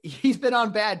man, he's been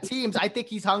on bad teams. I think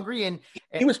he's hungry, and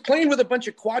he was playing with a bunch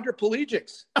of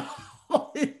quadriplegics.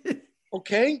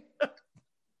 Okay.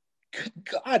 Good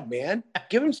God, man.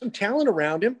 Give him some talent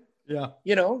around him. Yeah.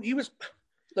 He was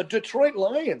the Detroit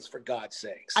Lions, for God's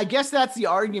sakes. I guess that's the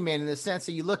argument in the sense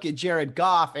that you look at Jared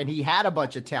Goff and he had a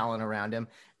bunch of talent around him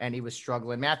and he was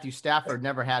struggling. Matthew Stafford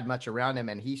never had much around him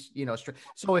and he's,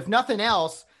 so if nothing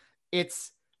else,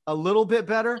 it's a little bit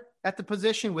better at the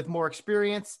position with more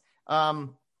experience.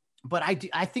 but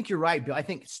I think you're right, Bill. I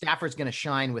think Stafford's going to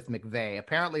shine with McVay.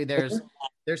 Apparently, there's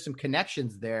some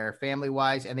connections there, family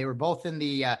wise, and they were both in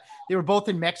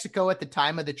Mexico at the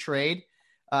time of the trade.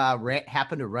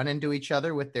 Happened to run into each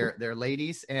other with their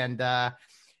ladies and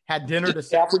had dinner. Did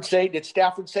Stafford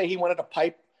say he wanted to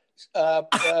pipe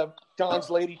John's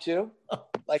lady too,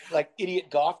 like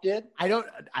idiot Goff did? I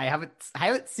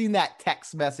haven't seen that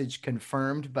text message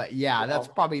confirmed, but yeah, that's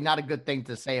probably not a good thing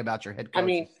to say about your head coach. I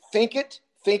mean, think it,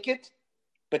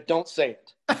 but don't say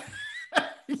it.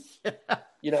 Yeah.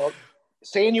 You know,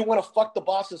 saying you want to fuck the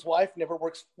boss's wife never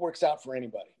works out for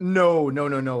anybody.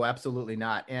 No, absolutely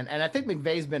not. And I think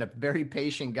McVay's been a very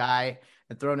patient guy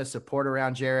and thrown his support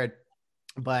around Jared.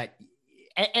 But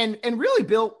and really,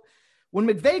 Bill, when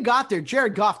McVay got there,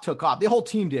 Jared Goff took off. The whole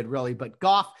team did, really. But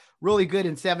Goff really good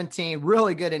in 17,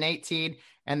 really good in 18,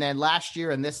 and then last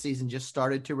year and this season just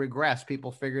started to regress.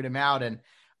 People figured him out, and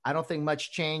I don't think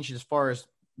much changed as far as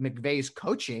McVay's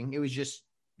coaching. It was just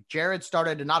Jared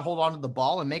started to not hold on to the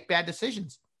ball and make bad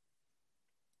decisions.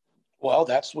 Well,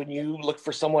 that's when you look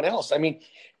for someone else. I mean,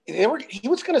 he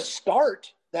was going to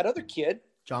start that other kid,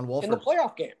 John Wolford, in the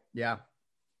playoff game. Yeah,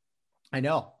 I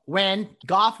know. When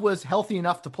Goff was healthy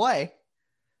enough to play,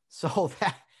 so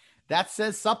that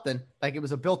says something. Like it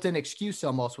was a built-in excuse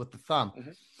almost with the thumb.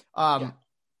 Mm-hmm.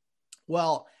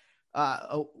 Well,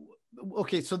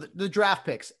 okay. So the draft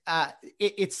picks,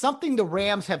 it's something the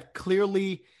Rams have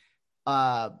clearly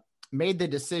made the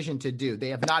decision to do. They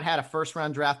have not had a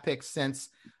first-round draft pick since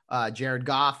Jared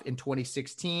Goff in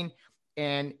 2016,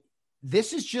 and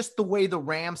this is just the way the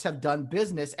Rams have done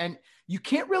business. And you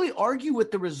can't really argue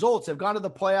with the results. They've gone to the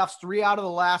playoffs 3 out of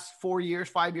the last 4 years,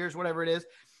 5 years, whatever it is.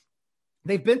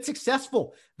 They've been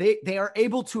successful. They are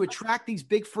able to attract these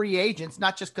big free agents,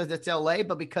 not just because it's LA,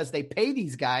 but because they pay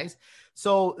these guys.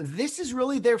 So this is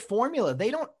really their formula.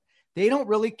 They don't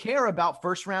really care about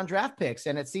first round draft picks.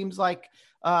 And it seems like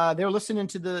they're listening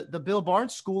to the Bill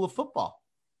Barnes school of football.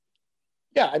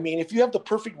 Yeah. I mean, if you have the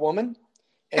perfect woman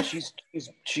and she's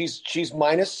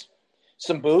minus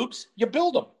some boobs, you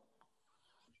build them.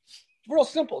 It's real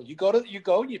simple. You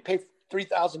pay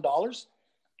 $3,000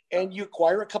 and you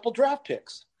acquire a couple draft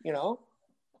picks, you know.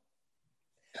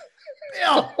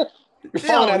 Bill, you're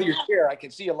falling out of your chair. I can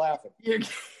see you laughing. You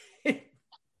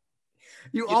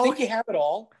think you have it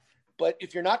all, but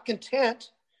if you're not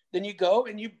content, then you go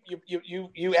and you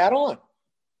add on.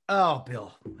 Oh,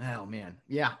 Bill. Oh man.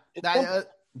 Yeah. And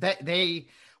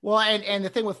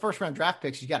the thing with first round draft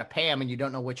picks, you got to pay them and you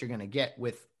don't know what you're going to get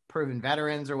with proven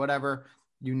veterans or whatever,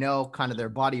 you know, kind of their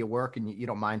body of work and you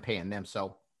don't mind paying them.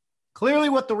 So clearly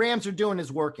what the Rams are doing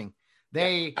is working.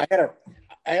 I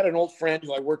had an old friend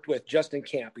who I worked with, Justin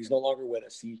Camp. He's no longer with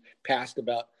us. He passed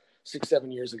about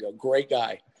 6-7 years ago. Great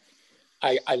guy.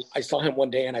 I saw him one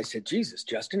day and I said, Jesus,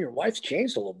 Justin, your wife's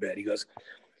changed a little bit. He goes,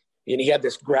 and he had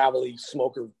this gravelly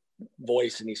smoker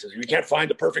voice and he says, you can't find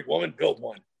the perfect woman, build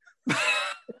one.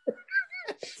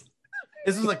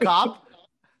 This is a cop?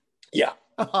 Yeah.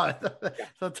 Oh,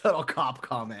 it's a total cop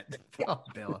comment. Oh,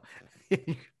 Bill.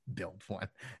 Build one.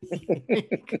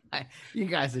 You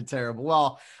guys are terrible.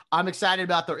 Well, I'm excited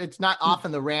about it's not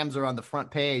often the Rams are on the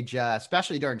front page,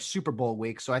 especially during Super Bowl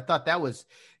week. So I thought that was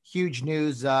huge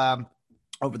news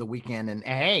over the weekend. And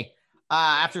hey,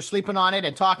 after sleeping on it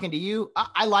and talking to you,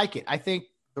 I like it. I think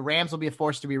the Rams will be a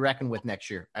force to be reckoned with next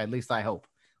year. At least I hope.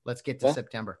 Let's get to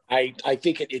September. I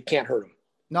think it can't hurt them.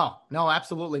 No,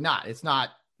 absolutely not. It's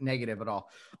not negative at all.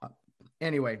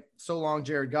 Anyway, so long,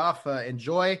 Jared Goff.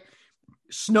 Enjoy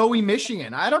snowy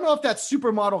Michigan. I don't know if that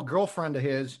supermodel girlfriend of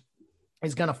his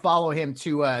is going to follow him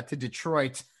to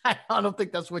Detroit. I don't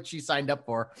think that's what she signed up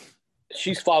for.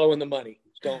 She's following the money.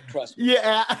 Don't trust me.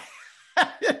 Yeah,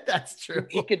 that's true.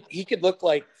 He could look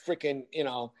like freaking,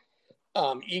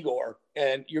 Igor,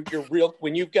 and you're real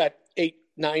when you've got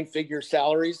 8-9 figure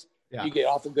salaries. Yeah. You get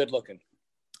awful good looking.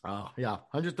 Oh yeah,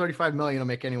 $135 million will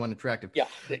make anyone attractive. Yeah,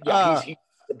 he's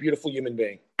a beautiful human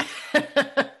being.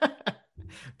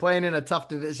 Playing in a tough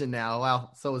division now.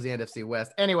 Well, so is the NFC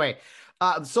West. Anyway,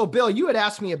 so Bill, you had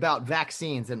asked me about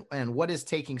vaccines and what is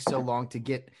taking so long to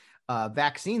get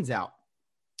vaccines out.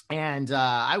 And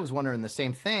I was wondering the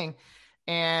same thing.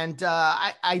 And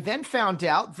I then found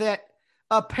out that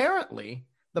apparently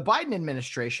the Biden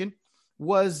administration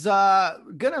was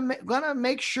gonna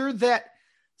make sure that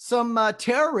some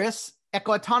terrorists at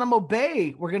Guantanamo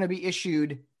Bay were going to be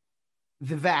issued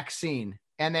the vaccine.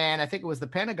 And then I think it was the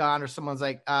Pentagon or someone's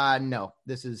like, no,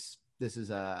 this is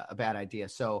a bad idea.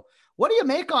 So what do you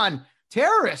make on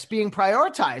terrorists being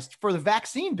prioritized for the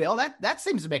vaccine, Bill? That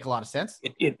seems to make a lot of sense.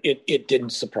 It didn't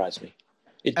surprise me.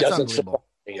 It doesn't surprise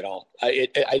me at all. I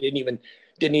didn't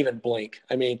even blink.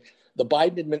 I mean,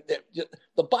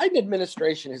 the Biden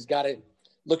administration has got to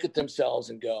look at themselves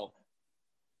and go,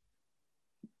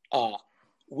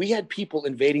 we had people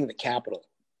invading the Capitol.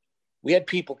 We had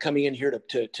people coming in here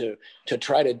to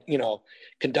try to,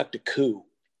 conduct a coup.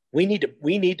 We need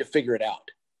to figure it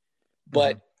out.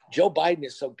 But Joe Biden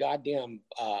is so goddamn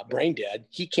brain dead,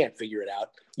 he can't figure it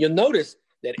out. You'll notice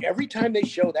that every time they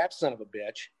show that son of a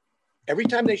bitch, every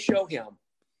time they show him,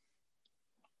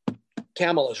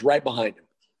 Kamala's right behind him.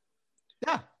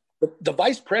 Yeah. The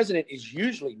vice president is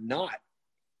usually not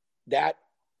that,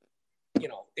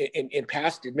 in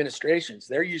past administrations,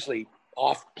 they're usually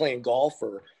off playing golf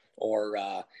or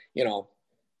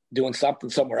doing something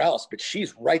somewhere else, but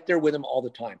she's right there with him all the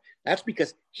time. That's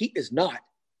because he is not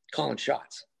calling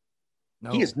shots.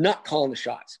 No. He is not calling the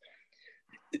shots.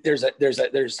 There's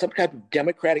some type of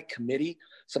Democratic committee,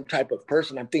 some type of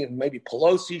person. I'm thinking maybe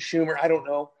Pelosi, Schumer. I don't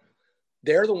know.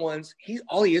 They're the ones.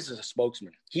 All he is a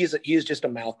spokesman. He is just a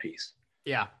mouthpiece.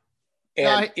 Yeah.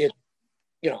 And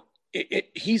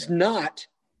he's not.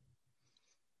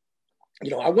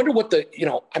 I wonder what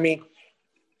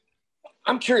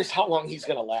I'm curious how long he's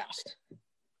going to last.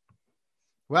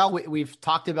 Well, we've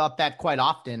talked about that quite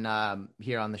often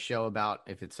here on the show about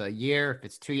if it's a year, if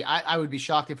it's 2 years. I would be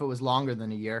shocked if it was longer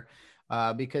than a year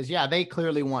because, they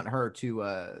clearly want her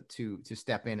to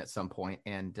step in at some point.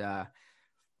 And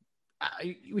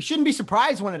we shouldn't be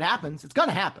surprised when it happens. It's going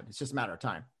to happen. It's just a matter of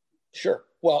time. Sure.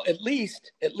 Well, at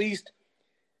least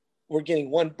we're getting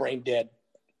one brain dead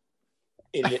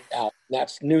idiot out. And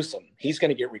that's Newsom. He's going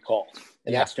to get recalled.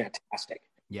 And that's fantastic.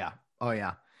 Yeah. Oh,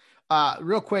 yeah.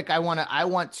 Real quick, I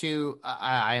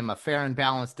am a fair and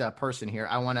balanced person here.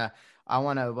 I want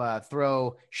to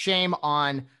throw shame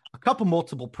on a couple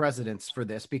multiple presidents for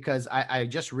this because I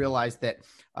just realized that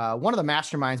one of the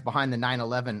masterminds behind the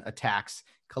 9/11 attacks,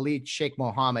 Khalid Sheikh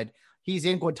Mohammed, he's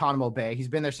in Guantanamo Bay. He's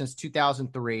been there since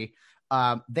 2003.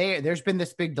 There's been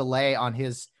this big delay on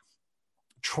his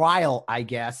trial, I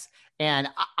guess. And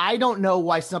I don't know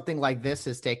why something like this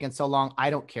has taken so long. I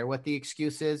don't care what the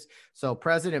excuse is. So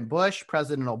President Bush,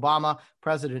 President Obama,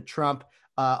 President Trump,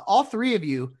 all three of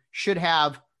you should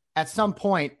have at some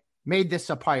point made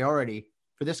this a priority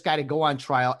for this guy to go on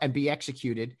trial and be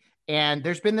executed. And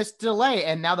there's been this delay.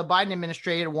 And now the Biden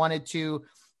administration wanted to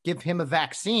give him a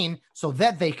vaccine so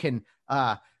that they can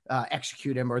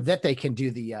execute him or that they can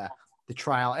do the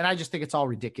trial. And I just think it's all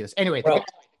ridiculous. Anyway,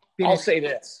 I'll say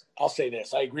this.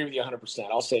 I agree with you 100%.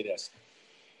 I'll say this.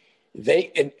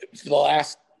 In the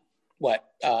last,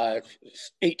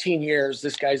 18 years,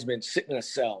 this guy's been sitting in a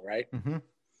cell, right? Mm-hmm.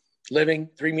 Living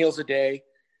 3 meals a day,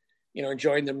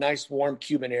 enjoying the nice warm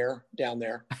Cuban air down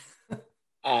there.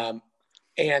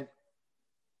 And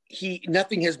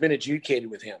nothing has been adjudicated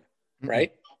with him,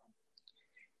 right?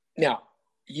 Mm-hmm. Now,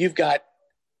 you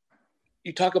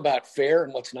talk about fair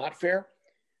and what's not fair.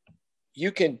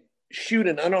 You can shoot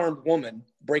an unarmed woman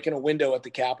breaking a window at the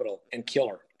Capitol and kill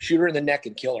her, shoot her in the neck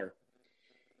and kill her.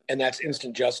 And that's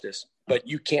instant justice. But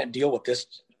you can't deal with this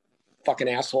fucking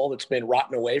asshole that's been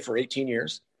rotting away for 18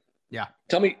 years. Yeah.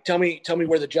 Tell me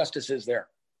where the justice is there.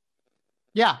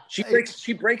 Yeah. She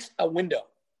breaks a window.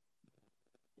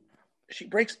 She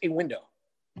breaks a window.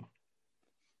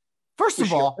 First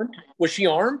of all, was she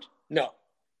armed? No.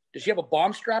 Does she have a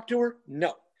bomb strapped to her?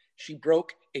 No. She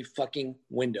broke a fucking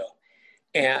window.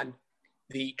 And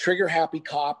the trigger-happy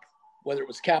cop, whether it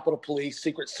was Capitol Police,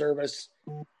 Secret Service,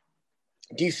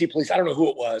 DC Police, I don't know who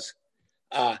it was,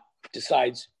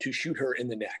 decides to shoot her in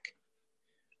the neck.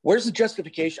 Where's the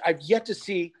justification? I've yet to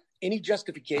see any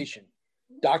justification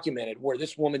documented where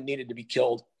this woman needed to be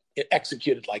killed,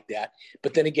 executed like that.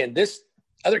 But then again, this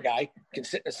other guy can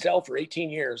sit in a cell for 18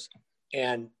 years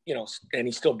and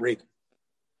he's still breathing.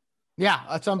 Yeah,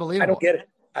 that's unbelievable. I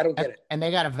don't get it. And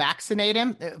they got to vaccinate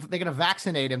him. They're going to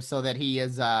vaccinate him so that he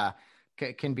is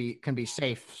can be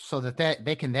safe, so that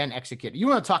they can then execute. You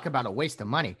want to talk about a waste of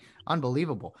money?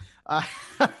 Unbelievable.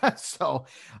 So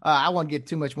I won't get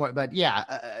too much more, but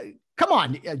come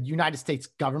on, United States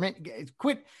government,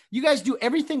 quit. You guys do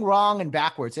everything wrong and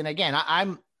backwards. And again,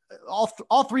 I'm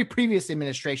all three previous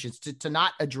administrations to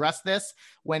not address this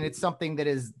when it's something that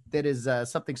is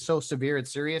something so severe and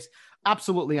serious.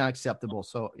 Absolutely unacceptable.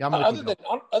 So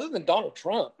other than Donald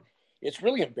Trump, it's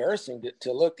really embarrassing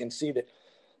to look and see that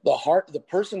the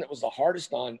person that was the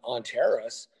hardest on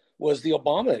terrorists was the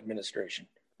Obama administration.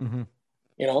 Mm-hmm.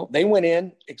 They went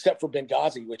in, except for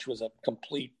Benghazi, which was a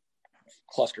complete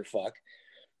clusterfuck.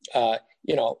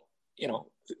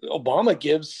 Obama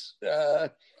gives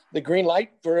the green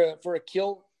light for a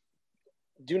kill,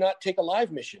 do not take a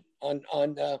live mission on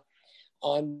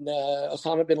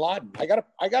Osama bin Laden. I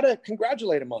gotta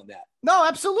congratulate him on that. No,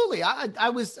 absolutely. I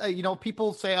was,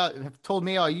 people say, have told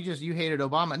me, oh, you hated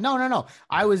Obama. No.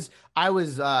 I was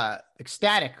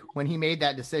ecstatic when he made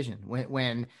that decision,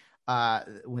 when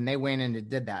they went in and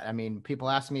did that. I mean, people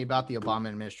ask me about the Obama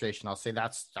administration. I'll say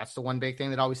that's the one big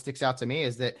thing that always sticks out to me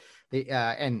is that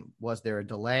and was there a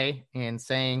delay in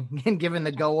saying and given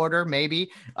the go order?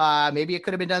 Maybe it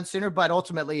could have been done sooner, but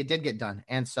ultimately it did get done.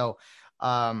 And so,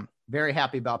 very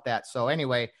happy about that. So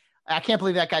anyway, I can't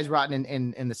believe that guy's rotting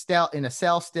in a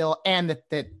cell still, and that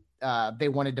they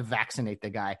wanted to vaccinate the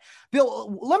guy.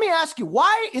 Bill, let me ask you,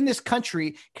 why in this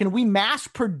country can we mass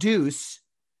produce?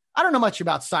 I don't know much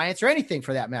about science or anything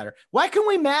for that matter. Why can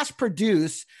we mass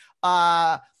produce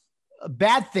bad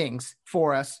things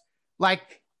for us?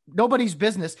 Like nobody's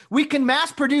business. We can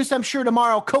mass produce, I'm sure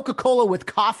tomorrow, Coca-Cola with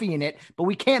coffee in it, but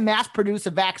we can't mass produce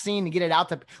a vaccine and get it out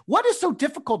to. What is so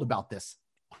difficult about this?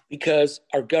 Because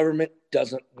our government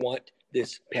doesn't want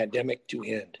this pandemic to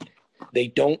end. They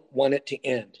don't want it to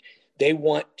end. They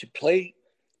want to play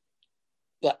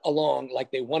along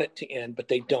like they want it to end, but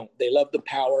they don't. They love the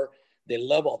power. They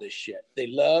love all this shit. They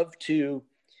love to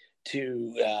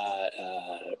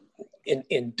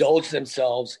indulge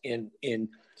themselves in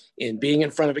being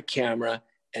in front of a camera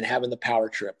and having the power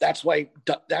trip. That's why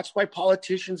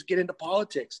politicians get into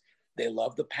politics. They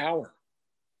love the power.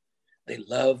 They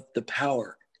love the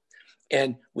power.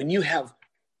 And when you have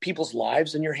people's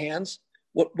lives in your hands,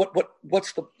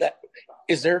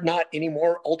 is there not any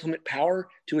more ultimate power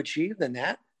to achieve than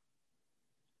that?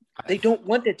 They don't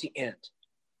want it to end.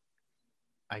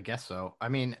 I guess so. I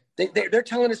mean, they're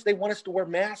telling us they want us to wear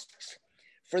masks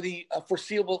for the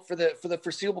foreseeable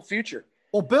future.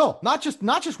 Well, Bill, not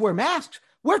just wear masks.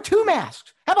 Wear 2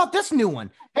 masks. How about this new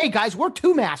one? Hey guys, we're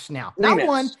 2 masks now. Not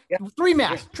one, 3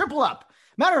 masks. Triple up.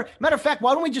 Matter of fact,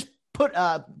 why don't we just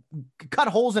cut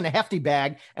holes in a hefty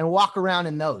bag and walk around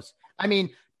in those? I mean,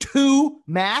 2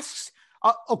 masks.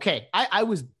 Okay, I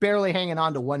was barely hanging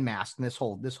on to 1 mask in this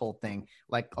whole thing.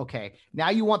 Like, okay,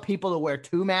 now you want people to wear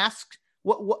 2 masks?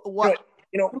 What?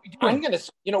 I'm gonna.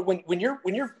 When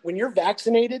you're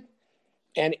vaccinated,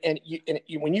 and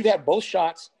when you've had both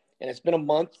shots, and it's been a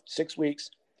month, 6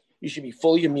 weeks, you should be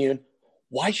fully immune.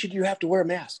 Why should you have to wear a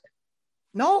mask?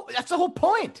 No, that's the whole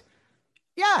point.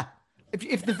 Yeah.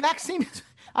 If the vaccine is,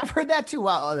 I've heard that too.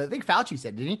 Well, I think Fauci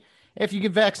said, didn't he? If you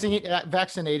get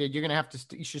vaccinated, you're going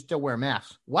to you should still wear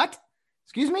masks. What?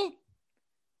 Excuse me?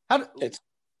 What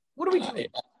are we doing?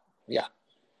 Yeah.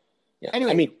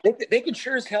 Anyway. I mean, they can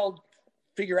sure as hell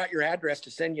figure out your address to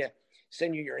send you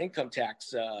your income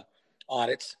tax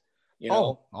audits.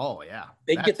 Oh yeah.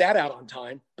 They can get that out on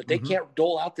time, but they can't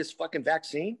dole out this fucking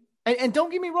vaccine. And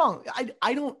don't get me wrong.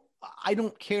 I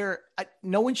don't care.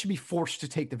 No one should be forced to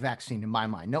take the vaccine in my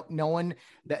mind. No one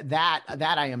that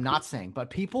I am not saying,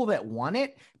 but people that want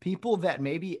it, people that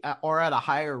maybe are at a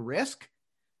higher risk.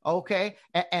 Okay.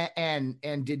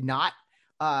 And did not,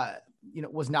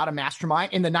 was not a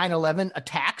mastermind in the 9/11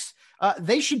 attacks.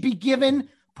 They should be given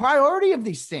priority of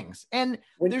these things. And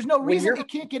there's no reason they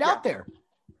can't get out there.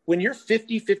 When you're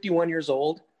 50, 51 years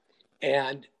old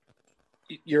and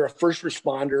you're a first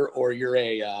responder or you're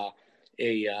a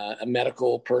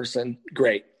medical person,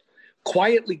 great.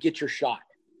 Quietly get your shot.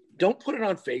 Don't put it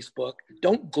on Facebook.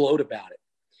 Don't gloat about it.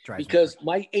 Because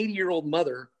my 80-year-old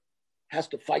mother has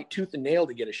to fight tooth and nail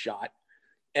to get a shot.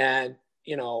 And,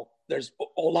 there's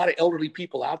a lot of elderly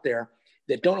people out there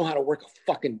that don't know how to work a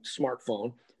fucking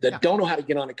smartphone, that don't know how to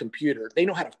get on a computer. They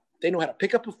know how to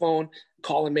pick up a phone,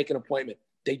 call and make an appointment.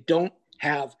 They don't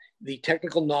have the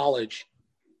technical knowledge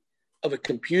of a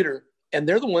computer. And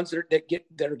they're the ones that are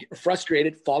getting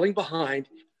frustrated, falling behind,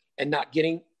 and not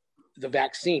getting the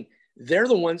vaccine. They're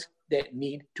the ones that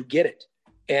need to get it.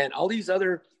 And all these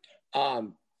other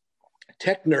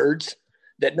tech nerds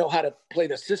that know how to play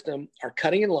the system are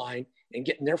cutting in line and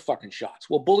getting their fucking shots.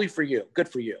 Well, bully for you. Good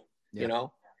for you. Yeah.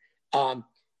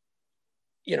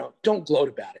 Don't gloat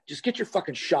about it. Just get your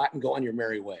fucking shot and go on your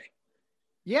merry way.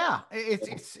 Yeah,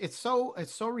 it's so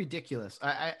ridiculous.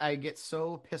 I get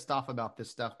so pissed off about this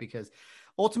stuff because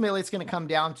ultimately it's going to come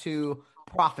down to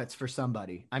profits for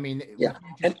somebody. I mean,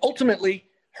 and ultimately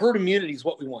herd immunity is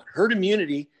what we want. Herd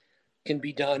immunity can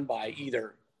be done by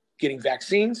either getting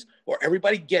vaccines or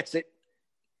everybody gets it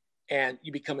and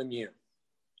you become immune.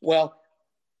 Well,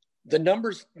 the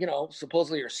numbers,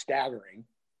 supposedly are staggering.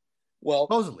 Well,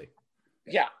 supposedly,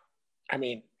 yeah. I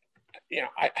mean,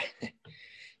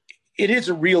 it is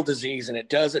a real disease and it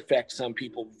does affect some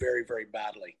people very, very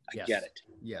badly. I get it.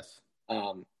 Yes.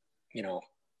 I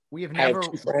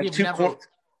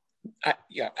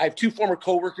have two former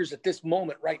coworkers at this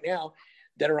moment right now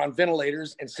that are on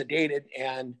ventilators and sedated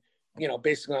and,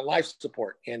 basically on life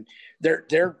support. And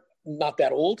they're not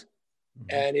that old.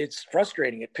 Mm-hmm. And it's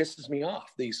frustrating. It pisses me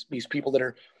off. These people that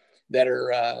are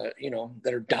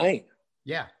dying.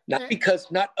 Yeah. Not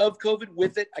of COVID,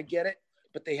 with it. I get it.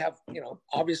 But they have,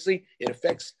 obviously it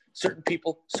affects certain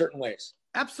people certain ways.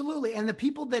 Absolutely. And the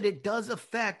people that it does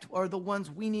affect are the ones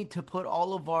we need to put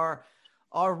all of our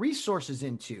resources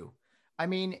into. I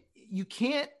mean, you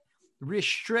can't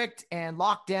restrict and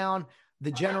lock down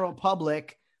the general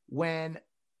public when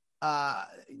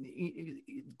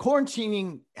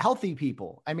quarantining healthy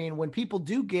people. I mean, when people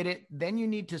do get it, then you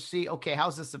need to see, okay,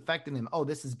 how's this affecting them? Oh,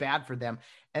 this is bad for them.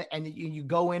 And you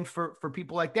go in for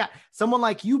people like that. Someone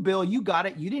like you, Bill, you got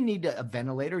it. You didn't need a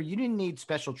ventilator. You didn't need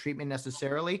special treatment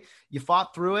necessarily. You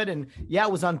fought through it, and yeah,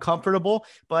 it was uncomfortable,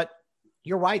 but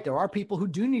you're right. There are people who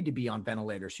do need to be on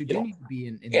ventilators, who do need to be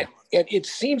in and it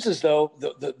seems as though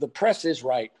the press is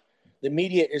right. The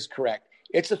media is correct.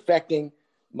 It's affecting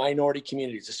minority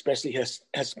communities, especially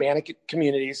Hispanic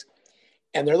communities.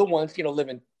 And they're the ones,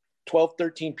 living 12,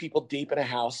 13 people deep in a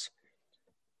house.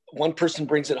 One person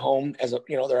brings it home as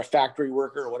they're a factory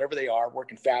worker or whatever they are,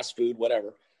 working fast food,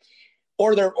 whatever.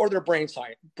 Or they're brain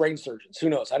surgeons. Who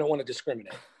knows? I don't want to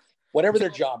discriminate. Whatever their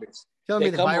job is. Telling me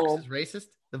the virus is racist?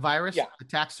 The virus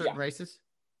attacks certain races?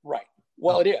 Right.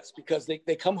 Well, it is, because they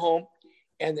come home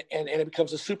and it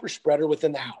becomes a super spreader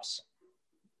within the house.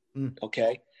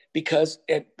 Okay. Because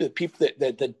the people,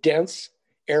 the dense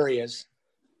areas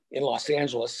in Los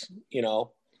Angeles,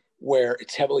 where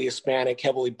it's heavily Hispanic,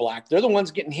 heavily Black, they're the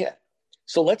ones getting hit.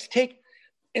 So let's get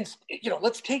a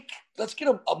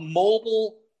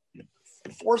mobile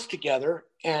force together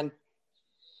and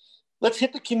let's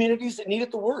hit the communities that need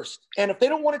it the worst. And if they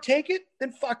don't want to take it,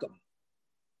 then fuck them.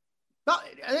 No,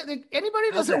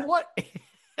 anybody doesn't want.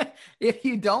 If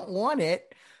you don't want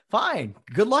it, fine.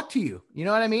 Good luck to you. You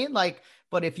know what I mean?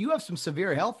 But if you have some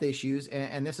severe health issues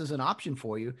and this is an option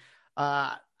for you,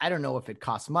 I don't know if it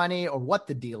costs money or what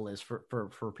the deal is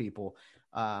for people.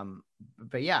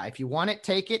 But yeah, if you want it,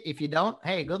 take it. If you don't,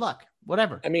 hey, good luck,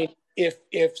 whatever. I mean,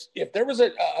 if there was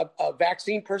a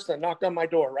vaccine person that knocked on my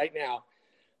door right now,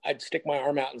 I'd stick my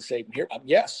arm out and say, "Here,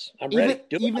 yes, I'm ready."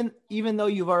 Even though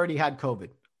you've already had COVID.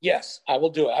 Yes, I will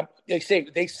do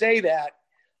it. They say that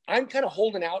I'm kind of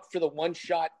holding out for the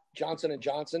one-shot Johnson &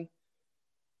 Johnson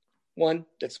one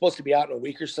that's supposed to be out in a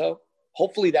week or so.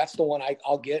 Hopefully that's the one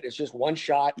I'll get. It's just one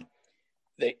shot.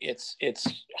 It's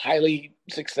highly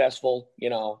successful,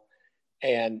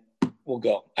 and we'll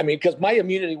go. I mean, because my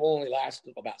immunity will only last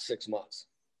about 6 months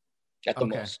at the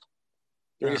most.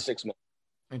 3 to 6 months.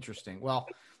 Interesting. Well,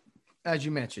 as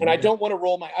you mentioned, and I don't want to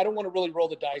really roll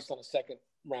the dice on a second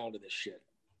round of this shit.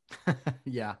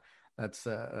 Yeah, that's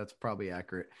probably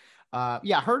accurate.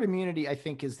 Herd immunity, I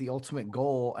think, is the ultimate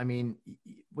goal. I mean,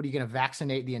 what are you going to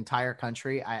vaccinate the entire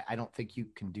country? I don't think you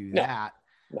can do that.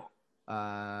 No.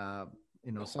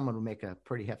 Someone will make a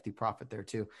pretty hefty profit there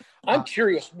too. I'm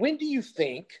curious. When do you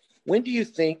think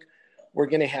we're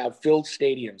going to have filled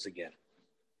stadiums again?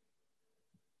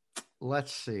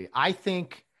 Let's see. I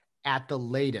think at the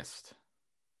latest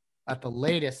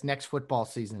next football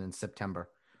season in September.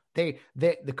 The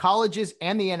colleges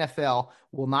and the NFL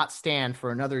will not stand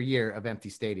for another year of empty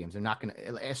stadiums. They're not going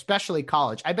to, especially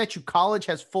college. I bet you college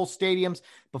has full stadiums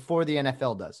before the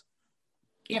NFL does.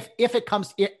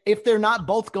 If they're not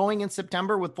both going in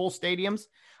September with full stadiums,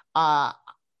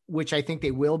 which I think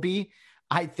they will be,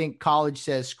 I think college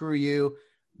says, screw you.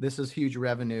 This is huge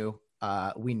revenue.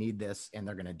 We need this, and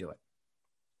they're going to do it.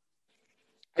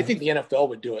 I think the NFL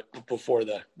would do it before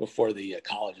the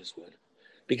colleges would.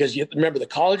 Because you remember the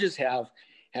colleges have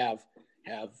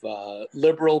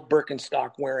liberal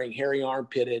Birkenstock wearing, hairy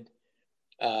armpitted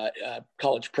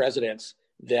college presidents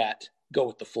that go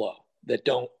with the flow, that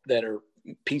are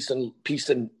peace and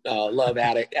love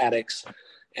addicts,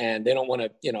 and they don't want to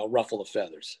ruffle the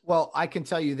feathers. Well, I can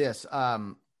tell you this: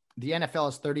 the NFL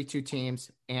has 32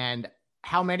 teams, and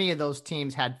how many of those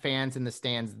teams had fans in the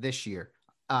stands this year?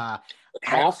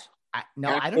 Half. I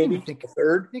don't even think a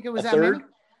third. I think it was that many.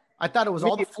 I thought it was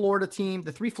all the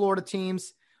three Florida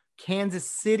teams, Kansas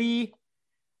City.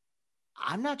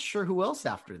 I'm not sure who else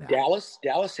after that. Dallas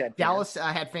had fans.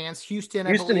 Had fans. Houston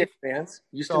had fans.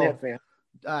 Had fans.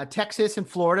 Texas and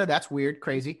Florida. That's weird,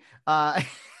 crazy.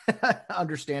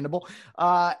 Understandable.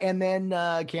 And then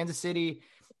Kansas City.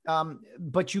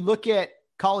 But you look at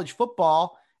college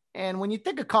football, and when you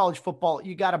think of college football,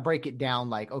 you got to break it down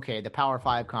like, okay, the Power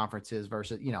 5 conferences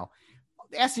versus, the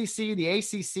SEC, the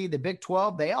ACC, the Big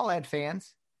 12, they all had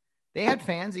fans. They had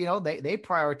fans, they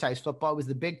prioritized football. It was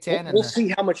the Big 10. We'll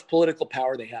see how much political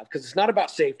power they have, because it's not about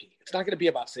safety. It's not going to be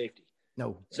about safety.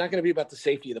 No. It's not going to be about the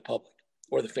safety of the public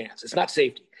or the fans. It's not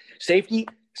safety. Safety,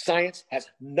 science has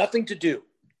nothing to do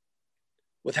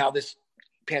with how this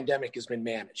pandemic has been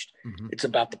managed. Mm-hmm. It's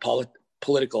about the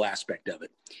political aspect of it.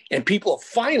 And people have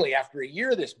finally, after a year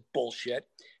of this bullshit,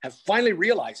 have finally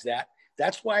realized that.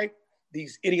 That's why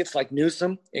these idiots like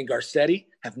Newsom and Garcetti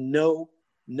have no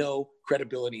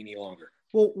credibility any longer.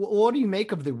 Well, what do you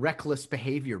make of the reckless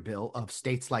behavior, Bill, of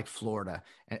states like Florida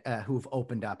who've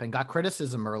opened up and got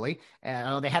criticism early?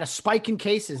 They had a spike in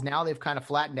cases. Now they've kind of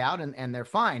flattened out and they're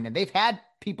fine. And they've had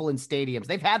people in stadiums.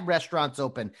 They've had restaurants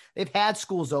open. They've had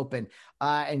schools open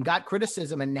and got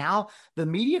criticism. And now the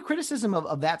media criticism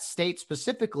of that state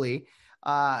specifically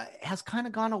has kind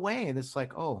of gone away. And it's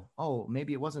like, oh,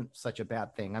 maybe it wasn't such a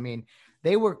bad thing. I mean,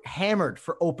 they were hammered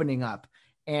for opening up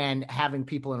and having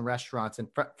people in restaurants. And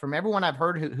from everyone I've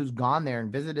heard who's gone there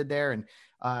and visited there and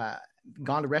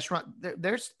gone to restaurant,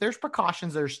 there's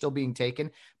precautions that are still being taken,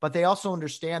 but they also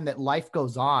understand that life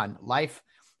goes on. Life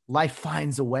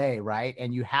finds a way, right?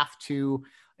 And you have to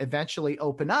eventually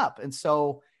open up. And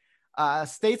so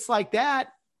states like that,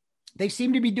 they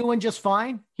seem to be doing just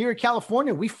fine. Here in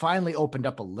California, we finally opened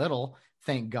up a little,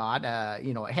 thank God.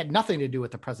 It had nothing to do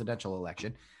with the presidential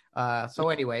election. So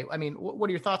anyway, I mean, what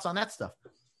are your thoughts on that stuff?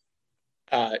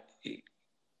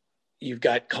 You've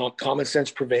got common sense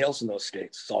prevails in those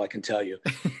states. That's all I can tell you.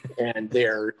 And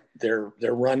they're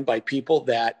run by people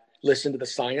that listen to the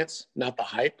science, not the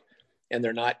hype. And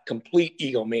they're not complete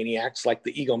egomaniacs like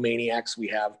the egomaniacs we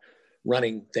have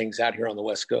running things out here on the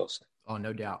West Coast. Oh,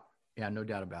 no doubt. Yeah, no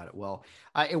doubt about it. Well,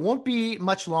 it won't be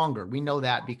much longer. We know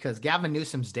that because Gavin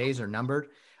Newsom's days are numbered.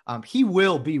 He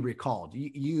will be recalled.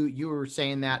 You were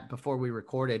saying that before we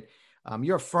recorded.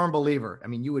 You're a firm believer. I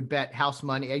mean, you would bet house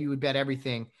money, you would bet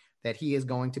everything that he is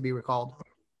going to be recalled.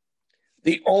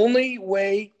 The only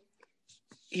way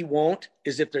he won't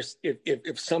is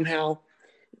if somehow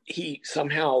he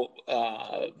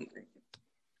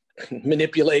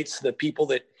manipulates the people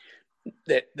that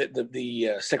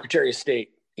the Secretary of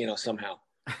State, somehow,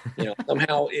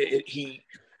 somehow he,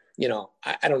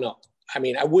 I don't know. I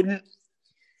mean, I wouldn't.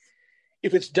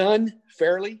 If it's done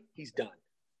fairly, he's done.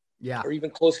 Yeah. Or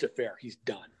even close to fair, he's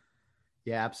done.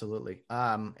 Yeah, absolutely.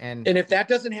 And if that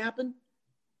doesn't happen,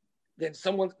 then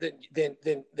someone's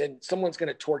going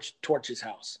to torch his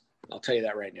house. I'll tell you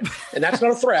that right now. And that's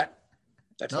not a threat.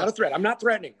 That's not a threat. I'm not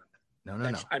threatening him.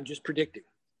 No. I'm just predicting.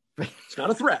 It's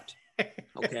not a threat.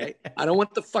 Okay. I don't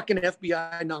want the fucking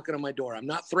FBI knocking on my door. I'm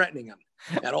not threatening him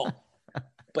at all,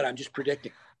 but I'm just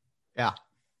predicting. Yeah,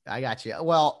 I got you.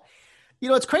 Well,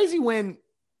 it's crazy when,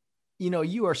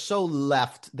 you are so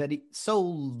left so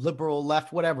liberal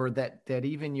left, whatever, that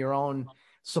even your own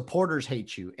supporters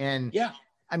hate you. And yeah,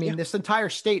 I mean, this entire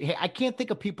state, hey, I can't think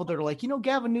of people that are like,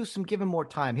 Gavin Newsom, give him more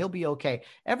time. He'll be okay.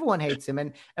 Everyone hates him.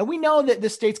 And we know that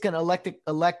this state's going to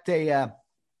elect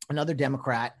another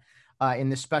Democrat in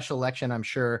this special election, I'm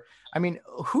sure. I mean,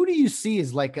 who do you see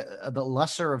as like the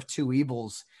lesser of two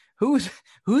evils? Who's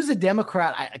a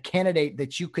Democrat a candidate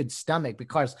that you could stomach?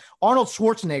 Because Arnold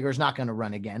Schwarzenegger is not going to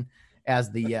run again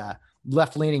as the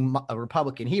left-leaning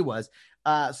Republican he was.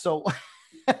 So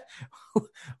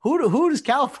who does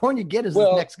California get as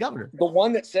the next governor? The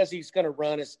one that says he's going to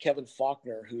run is Kevin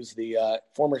Faulconer, who's the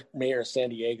former mayor of San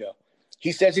Diego.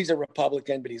 He says he's a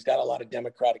Republican, but he's got a lot of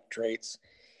Democratic traits.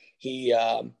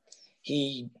 But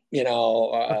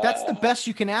that's the best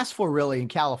you can ask for, really, in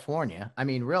California. I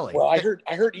mean, really. Well, I heard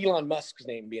Elon Musk's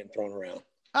name being thrown around.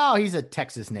 Oh, he's a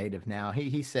Texas native now.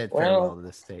 He said farewell to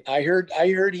the state. I heard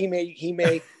he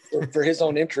may for his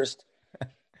own interest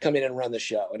come in and run the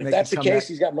show. And if that's the case,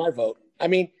 he's got my vote. I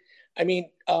mean,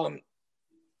 a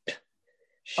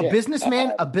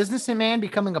businessman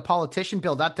becoming a politician,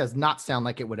 Bill, that does not sound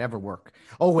like it would ever work.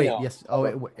 Oh wait, no, yes. Oh,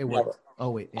 it worked. Never.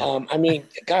 Oh wait. Yeah. I mean,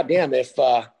 goddamn, if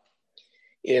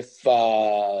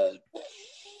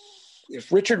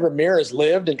Richard Ramirez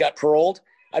lived and got paroled,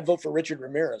 I'd vote for Richard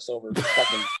Ramirez over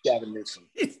fucking Gavin Newsom.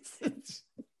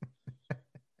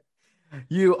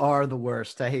 You are the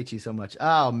worst. I hate you so much.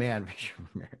 Oh man,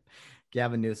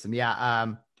 Gavin Newsom.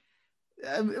 Yeah.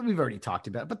 We've already talked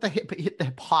about it, but the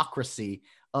hypocrisy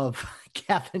of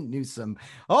Gavin Newsom.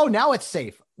 Oh, now it's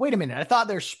safe. Wait a minute. I thought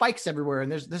there's spikes everywhere and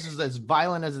this is as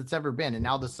violent as it's ever been. And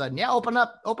now all of a sudden, open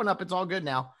up. It's all good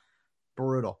now.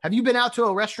 Brutal. Have you been out to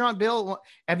a restaurant, Bill?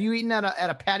 Have you eaten at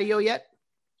a patio yet?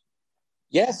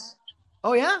 Yes.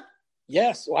 Oh yeah.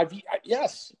 Yes. Well,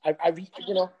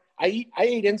 I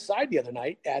ate inside the other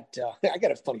night at. I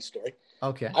got a funny story.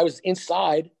 Okay. I was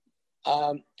inside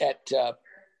at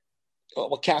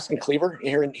Cask and Cleaver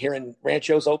here in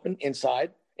Rancho's open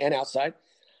inside and outside.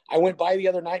 I went by the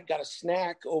other night and got a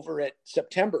snack over at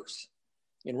September's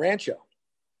in Rancho.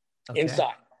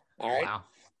 inside. All right. Wow.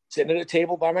 Sitting at a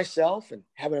table by myself and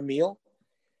having a meal.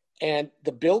 And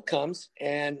the bill comes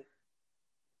and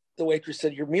the waitress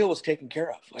said, your meal was taken care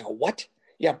of. I go, what?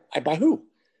 Yeah. By who?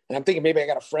 And I'm thinking maybe I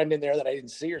got a friend in there that I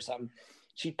didn't see or something.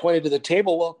 She pointed to the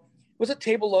table. Well, it was a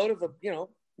table load of,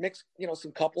 mixed,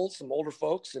 some couples, some older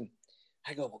folks. And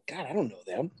I go, well, God, I don't know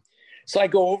them. So I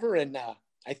go over and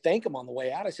I thank them on the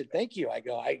way out. I said, thank you. I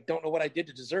go, I don't know what I did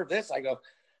to deserve this. I go,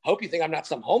 I hope you think I'm not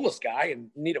some homeless guy and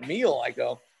need a meal. I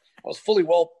go, I was fully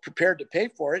well prepared to pay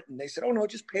for it. And they said, oh, no,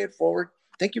 just pay it forward.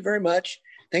 Thank you very much.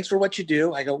 Thanks for what you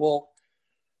do. I go, well,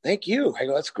 thank you. I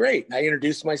go, that's great. And I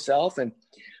introduced myself. And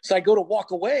so I go to walk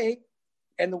away.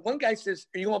 And the one guy says,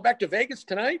 are you going back to Vegas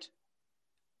tonight?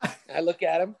 And I look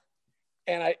at him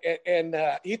and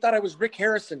he thought I was Rick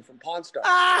Harrison from Pawn Stars.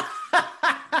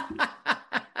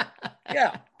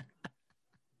 Yeah.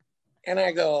 And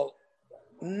I go,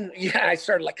 yeah, I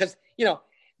started because,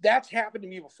 that's happened to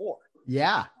me before.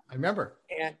 Yeah, I remember.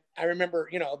 And I remember,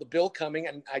 the bill coming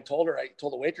and I told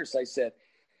the waitress, I said,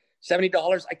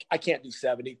 $70. I can't do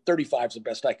 70. 35 is the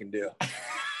best I can do.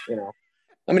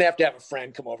 I'm going to have a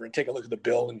friend come over and take a look at the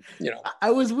bill and, I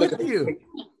was with you.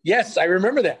 Yes, I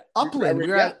remember that.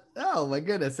 Upland. Oh my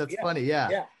goodness. That's funny. Yeah.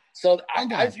 Yeah. So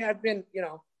I've been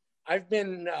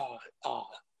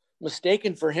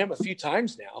mistaken for him a few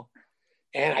times now.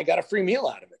 And I got a free meal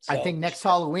out of it. So. I think next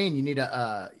Halloween you need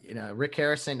Rick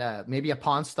Harrison, maybe a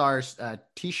Pawn Stars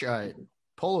t-shirt,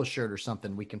 polo shirt or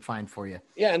something we can find for you.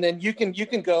 Yeah, and then you can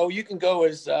go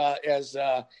as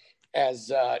the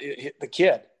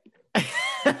kid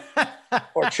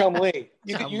or Chum Lee.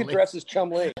 You can dress as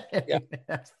Chum Lee. Yeah,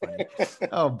 that's funny.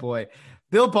 Oh boy,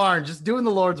 Bill Barnes just doing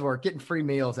the Lord's work, getting free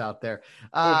meals out there.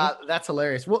 That's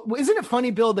hilarious. Well, isn't it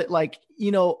funny, Bill, that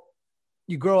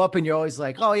you grow up and you're always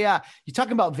like, oh yeah, you're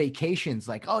talking about vacations.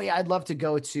 Like, oh yeah, I'd love to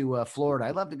go to Florida.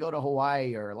 I'd love to go to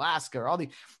Hawaii or Alaska or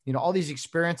all these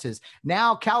experiences.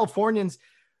 Now Californians,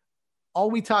 all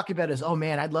we talk about is, oh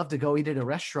man, I'd love to go eat at a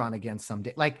restaurant again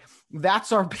someday. Like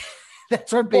that's our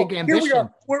big ambition. Here we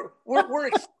are. We're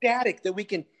ecstatic that we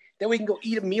can go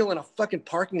eat a meal in a fucking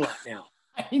parking lot now.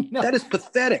 I know. That is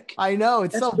pathetic. I know.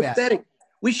 That's so pathetic. Bad.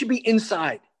 We should be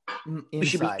inside. We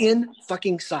should be in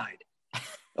fucking side.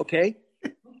 Okay.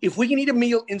 If we can eat a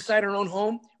meal inside our own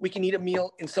home, we can eat a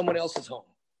meal in someone else's home.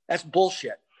 That's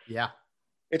bullshit. Yeah.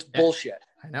 It's bullshit.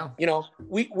 I know.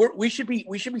 We should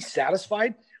be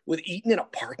satisfied with eating in a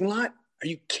parking lot. Are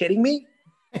you kidding me?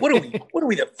 What are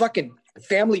we, the fucking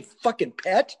family fucking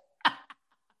pet?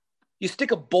 You stick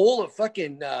a bowl of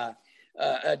fucking a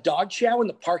dog chow in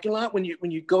the parking lot when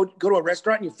you go to a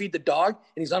restaurant and you feed the dog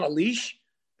and he's on a leash.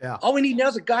 Yeah. All we need now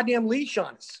is a goddamn leash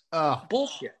on us.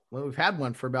 Bullshit. Well, we've had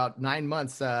one for about 9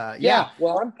 months. Yeah.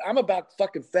 Well, I'm about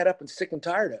fucking fed up and sick and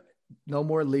tired of it. No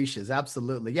more leashes.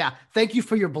 Absolutely. Yeah. Thank you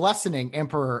for your blessing,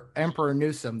 Emperor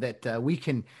Newsom, that we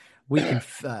can,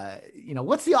 what's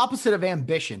the opposite of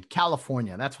ambition?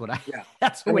 California. That's what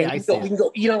that's the way I say it. We can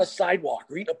go eat on a sidewalk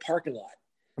or eat in a parking lot.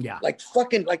 Yeah. Like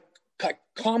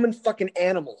common fucking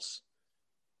animals.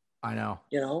 I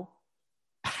know.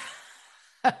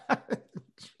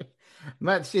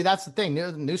 But see, that's the thing.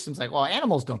 Newsom's like, well,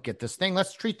 animals don't get this thing.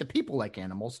 Let's treat the people like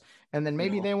animals. And then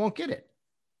maybe they won't get it.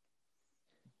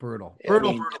 Brutal.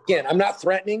 Again, I'm not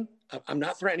threatening. I'm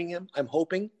not threatening him. I'm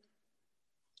hoping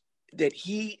that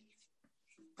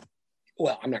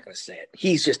I'm not going to say it.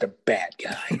 He's just a bad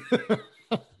guy.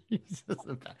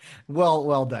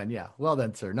 Well done. Yeah. Well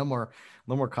done, sir. No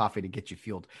more coffee to get you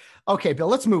fueled. Okay, Bill,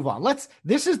 let's move on.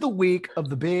 This is the week of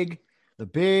the big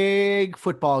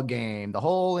football game, the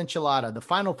whole enchilada, the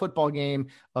final football game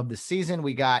of the season.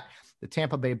 We got the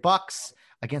Tampa Bay Bucks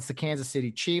against the Kansas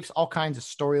City Chiefs, all kinds of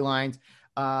storylines.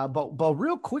 But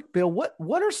real quick, Bill,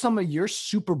 what are some of your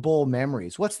Super Bowl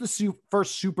memories? What's the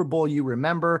first Super Bowl you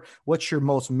remember? What's your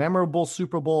most memorable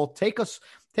Super Bowl? Take us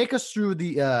through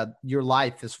your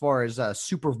life as far as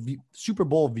Super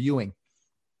Bowl viewing.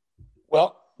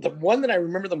 Well, the one that I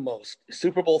remember the most is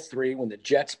Super Bowl III when the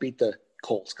Jets beat the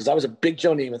Colts, because I was a big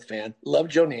Joe Namath fan. Loved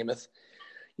Joe Namath.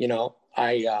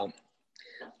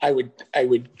 I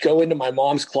would go into my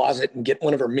mom's closet and get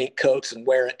one of her mink coats and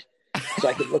wear it so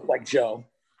I could look like Joe.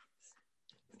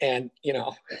 And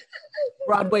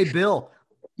Broadway Bill.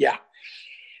 Yeah.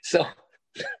 So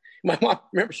my mom,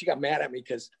 remember, she got mad at me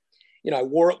because I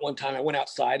wore it one time. I went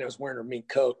outside and I was wearing her mink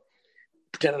coat,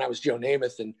 pretending I was Joe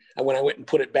Namath. And when I went and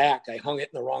put it back, I hung it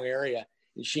in the wrong area.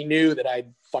 And she knew that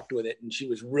I'd fucked with it, and she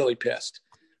was really pissed.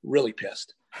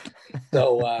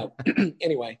 So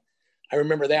anyway, I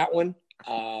remember that one.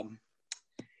 I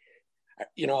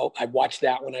watched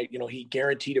that one. He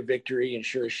guaranteed a victory, and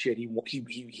sure as shit,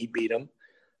 he beat him.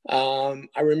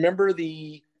 I remember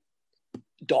the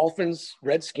Dolphins,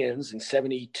 Redskins in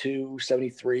 72,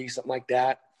 73, something like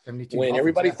that. 72 when Dolphins,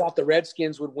 everybody thought the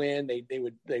Redskins would win, they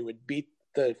would beat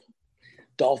the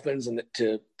Dolphins and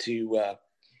to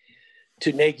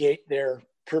negate their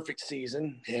perfect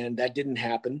season, and that didn't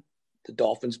happen. The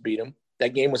Dolphins beat them.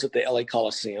 That game was at the LA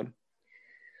Coliseum.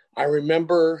 I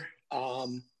remember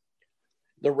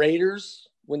the Raiders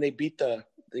when they beat the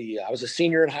I was a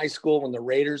senior in high school when the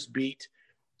Raiders beat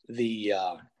the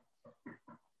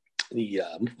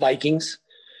Vikings.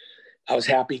 I was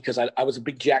happy because I was a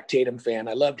big Jack Tatum fan.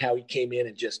 I loved how he came in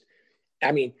and just,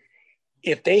 I mean,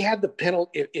 if they had the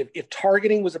penalty, if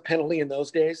targeting was a penalty in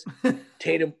those days,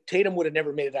 Tatum would have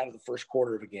never made it out of the first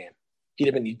quarter of a game. He'd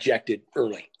have been ejected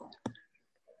early.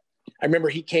 I remember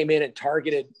he came in and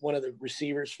targeted one of the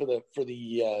receivers for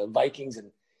the Vikings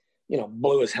and,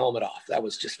 blew his helmet off. That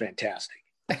was just fantastic.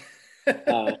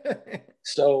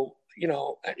 So,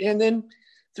 and then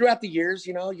throughout the years,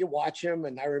 you watch him,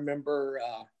 and I remember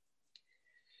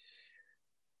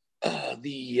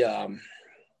the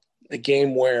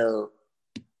game where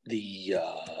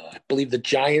I believe the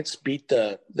Giants beat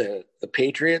the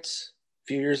Patriots a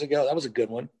few years ago. That was a good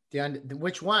one.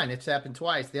 Which one? It's happened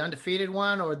twice. The undefeated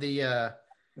one or the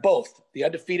both the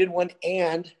undefeated one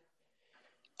and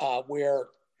where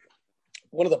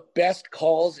one of the best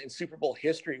calls in Super Bowl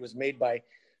history was made by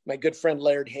my good friend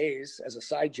Laird Hayes as a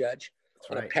side judge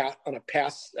on a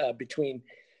pass between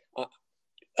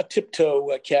a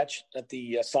tiptoe catch at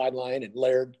the sideline, and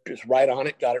Laird was right on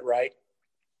it, got it right.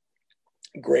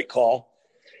 Great call.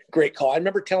 I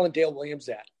remember telling Dale Williams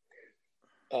that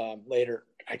later.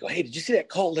 I go, hey, did you see that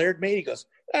call Laird made? He goes,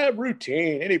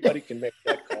 routine. Anybody can make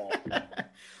that call.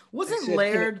 Wasn't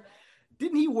Laird?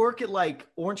 Didn't he work at like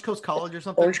Orange Coast College or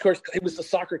something? Orange Coast. He was the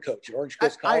soccer coach at Orange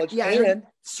Coast College. And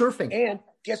surfing. And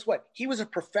guess what? He was a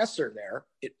professor there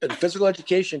in physical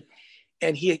education,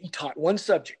 and he taught one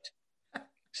subject: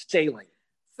 sailing.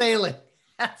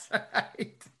 That's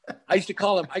right. I used to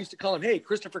call him, hey,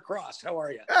 Christopher Cross, how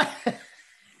are you?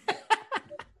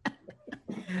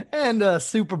 And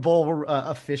Super Bowl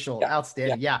official,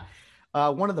 outstanding. Yeah.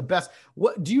 One of the best.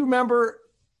 What do you remember?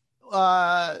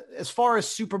 As far as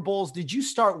Super Bowls, did you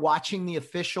start watching the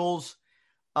officials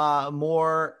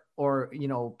more, or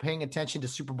paying attention to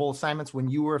Super Bowl assignments when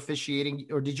you were officiating,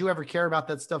 or did you ever care about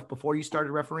that stuff before you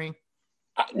started refereeing?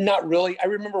 Not really. I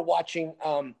remember watching.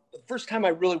 The first time I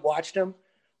really watched him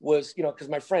was, because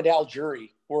my friend Al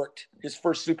Jury worked his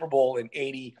first Super Bowl in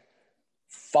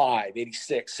 85,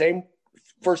 86. Same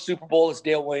first Super Bowl as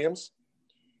Dale Williams.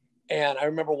 And I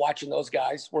remember watching those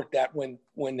guys work that when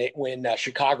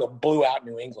Chicago blew out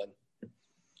New England.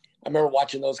 I remember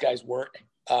watching those guys work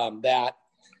that.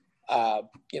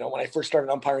 When I first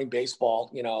started umpiring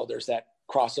baseball, there's that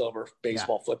crossover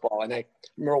baseball, football. And I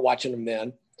remember watching them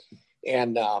then.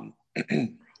 And,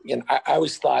 I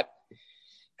always thought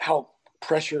how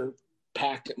pressure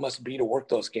packed it must be to work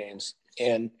those games.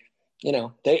 And,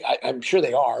 I'm sure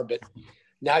they are, but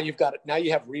now you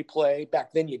have replay.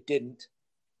 Back then you didn't.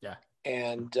 Yeah.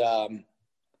 And,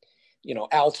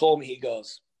 Al told me, he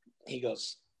goes,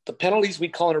 the penalties we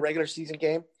call in a regular season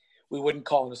game, we wouldn't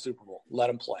call in a Super Bowl. Let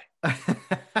them play.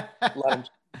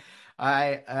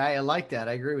 I like that.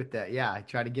 I agree with that. Yeah. I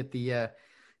try to get the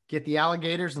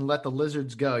alligators and let the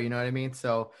lizards go. You know what I mean?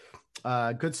 So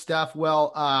good stuff.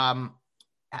 Well,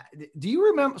 do you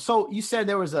remember? So you said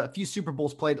there was a few Super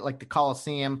Bowls played at like the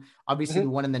Coliseum. Obviously, the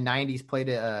one in the 90s played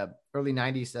early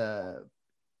 90s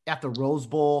at the Rose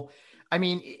Bowl. I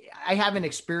mean, I haven't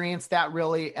experienced that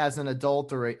really as an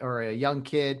adult or a young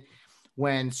kid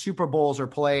when Super Bowls are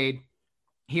played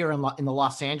here in the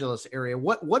Los Angeles area.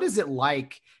 What is it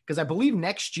like? Because I believe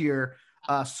next year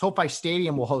SoFi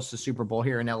Stadium will host the Super Bowl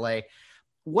here in LA.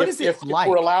 What is it like?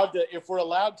 If we're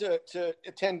allowed to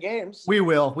attend games, we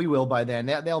will by then.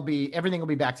 Everything will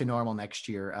be back to normal next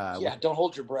year. Don't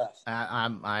hold your breath.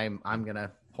 I'm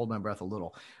gonna hold my breath a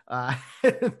little.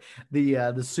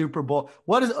 The Super Bowl.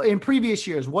 What is in previous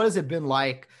years? What has it been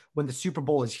like when the Super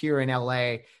Bowl is here in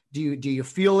LA? Do you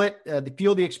feel it?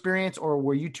 Feel the experience, or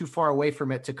were you too far away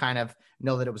from it to kind of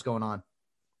know that it was going on?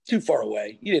 Too far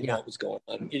away. You didn't know what was going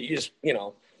on. You just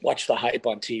watch the hype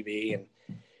on TV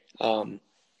and.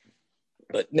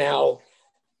 But now,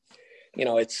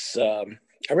 it's. I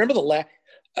remember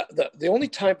the only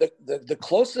time the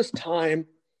closest time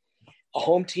a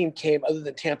home team came, other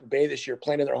than Tampa Bay this year,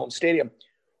 playing in their home stadium,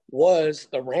 was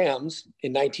the Rams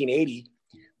in 1980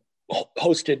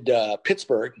 hosted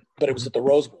Pittsburgh, but it was at the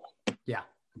Rose Bowl. Yeah,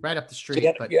 right up the street.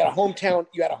 So you had a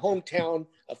hometown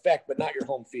effect, but not your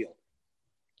home field,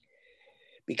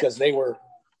 because they were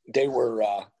in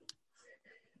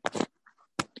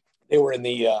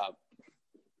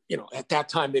the at that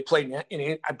time they played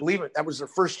in I believe that was their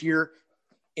first year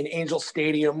in Angel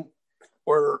Stadium,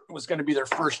 or it was going to be their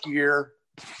first year.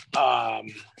 Oh,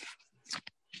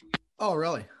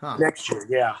 really? Huh. Next year,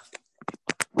 yeah.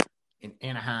 In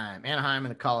Anaheim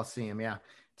and the Coliseum, yeah.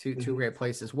 Two great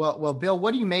places. Well, Bill,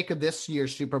 what do you make of this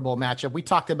year's Super Bowl matchup? We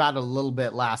talked about it a little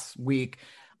bit last week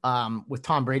with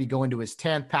Tom Brady going to his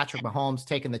 10th, Patrick Mahomes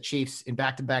taking the Chiefs in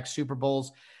back-to-back Super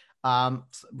Bowls.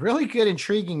 Really good,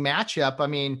 intriguing matchup. I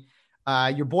mean,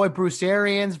 your boy Bruce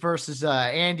Arians versus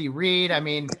Andy Reid. I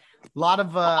mean, a lot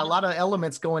of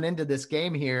elements going into this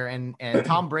game here, and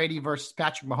Tom Brady versus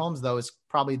Patrick Mahomes though is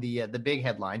probably the big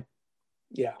headline.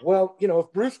 Yeah, well,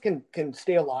 if Bruce can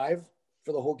stay alive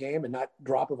for the whole game and not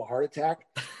drop of a heart attack,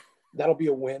 that'll be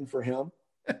a win for him.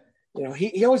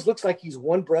 He always looks like he's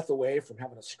one breath away from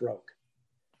having a stroke.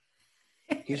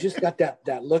 He's just got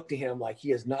that look to him like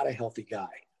he is not a healthy guy.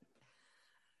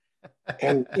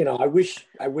 And I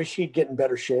wish he'd get in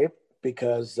better shape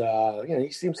because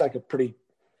he seems like a pretty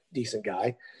decent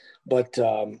guy. But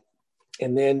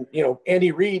and then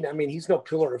Andy Reid, I mean, he's no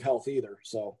pillar of health either.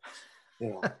 So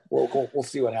we'll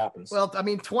see what happens. Well, I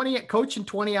mean, coaching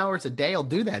 20 hours a day will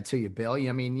do that to you, Bill.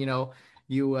 I mean,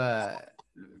 you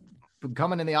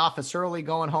coming in the office early,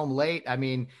 going home late. I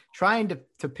mean, trying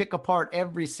to pick apart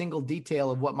every single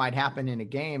detail of what might happen in a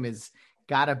game is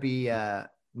got to be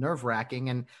nerve-wracking.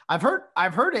 And I've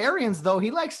heard Arians though,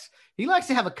 he likes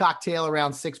to have a cocktail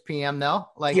around 6 p.m. though.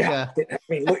 Like, I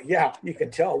mean, look, you can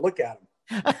tell. Look at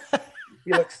him.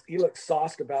 He looks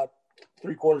sauced about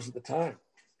 3/4 of the time.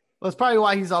 Well, it's probably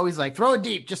why he's always like, throw it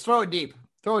deep. Just throw it deep.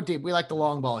 Throw it deep. We like the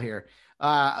long ball here.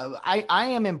 I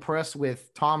am impressed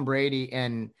with Tom Brady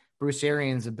and Bruce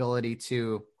Arians' ability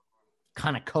to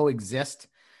kind of coexist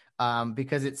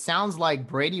because it sounds like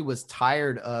Brady was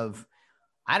tired of,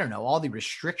 I don't know, all the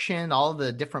restriction, all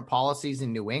the different policies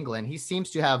in New England. He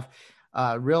seems to have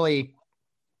really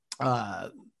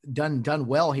done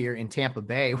well here in Tampa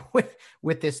Bay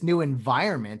with this new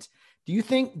environment. Do you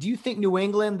think New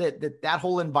England that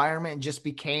whole environment just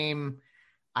became,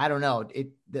 I don't know,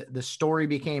 the story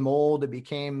became old, it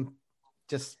became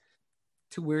just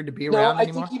too weird to be around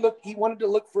anymore? I think he wanted to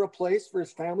look for a place for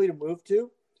his family to move to.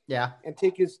 Yeah. And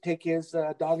take his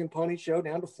dog and pony show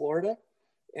down to Florida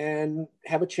and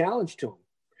have a challenge to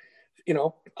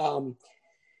him.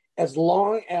 As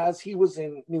long as he was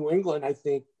in New England, I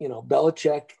think,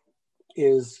 Belichick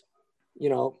is,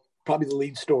 probably the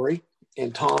lead story.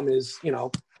 And Tom is,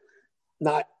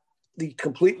 not the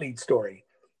complete lead story.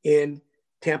 In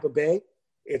Tampa Bay,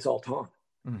 it's all Tom.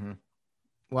 Mm-hmm.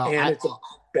 Well, it's a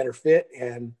better fit.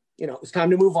 And, it's time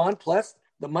to move on. Plus,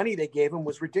 the money they gave him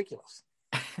was ridiculous.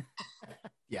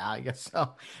 Yeah, I guess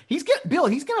so. He's going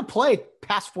to play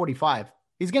past 45.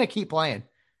 He's going to keep playing.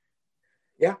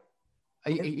 Yeah.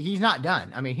 He's not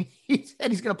done. I mean, he said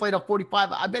he's going to play till 45.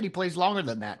 I bet he plays longer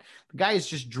than that. The guy is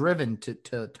just driven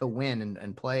to win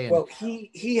and play. Well,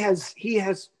 he has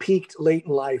peaked late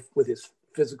in life with his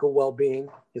physical well-being,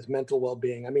 his mental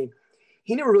well-being. I mean,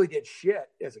 he never really did shit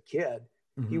as a kid.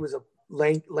 Mm-hmm. He was a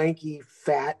lanky,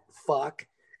 fat fuck,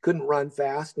 couldn't run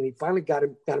fast, and he finally got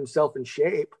himself in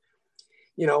shape.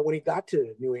 When he got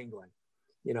to New England,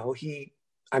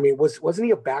 wasn't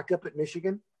he a backup at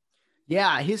Michigan?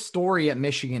 Yeah, his story at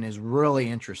Michigan is really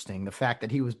interesting. The fact that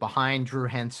he was behind Drew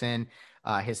Henson,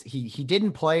 he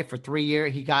didn't play for 3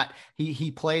 years.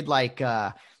 He played like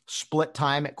split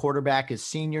time at quarterback his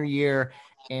senior year,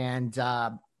 and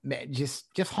just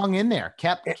hung in there.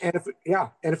 And if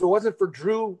it wasn't for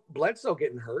Drew Bledsoe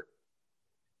getting hurt,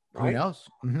 right? Who knows?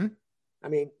 Mm-hmm. I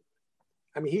mean,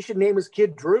 he should name his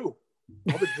kid Drew.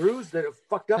 All the Drews that have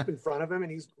fucked up in front of him, and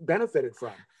he's benefited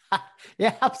from.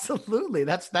 Yeah, absolutely.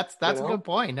 That's a good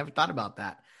point. Never thought about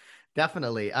that.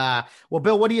 Definitely. Well,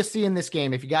 Bill, what do you see in this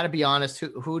game? If you got to be honest,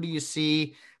 who do you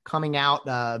see coming out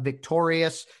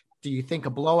victorious? Do you think a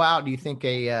blowout? Do you think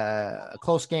a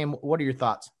close game? What are your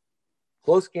thoughts?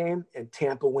 Close game, and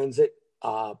Tampa wins it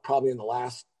probably in the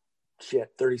last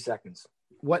 30 seconds.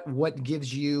 What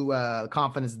gives you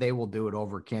confidence they will do it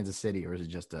over Kansas City, or is it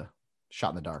just a shot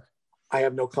in the dark? I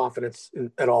have no confidence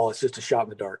at all. It's just a shot in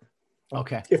the dark.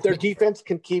 Okay. If their defense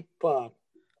can keep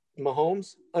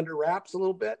Mahomes under wraps a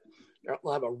little bit,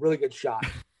 they'll have a really good shot.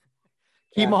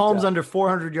 Keep Mahomes under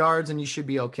 400 yards and you should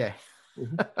be okay.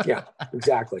 Yeah,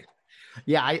 exactly.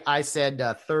 Yeah, I said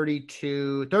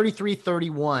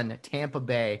 33-31 Tampa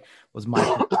Bay was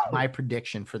my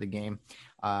prediction for the game.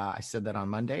 I said that on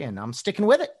Monday, and I'm sticking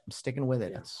with it.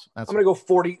 Yeah. I'm going to go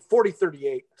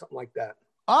 40-38, something like that.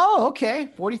 Oh, okay.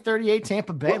 40-38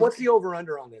 Tampa Bay. What's the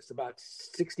over-under on this? About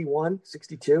 61,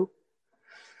 62?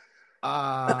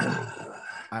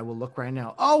 I will look right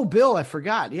now. Oh, Bill, I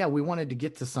forgot. Yeah, we wanted to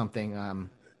get to something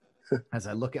as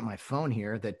I look at my phone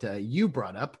here that you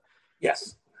brought up.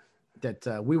 Yes.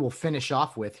 That we will finish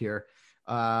off with here.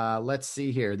 Let's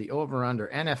see here. The over-under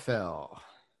NFL.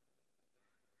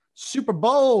 Super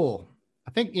Bowl.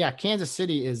 I think, yeah, Kansas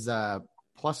City is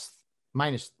plus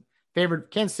minus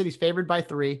favored. Kansas City's favored by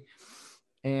 3.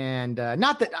 And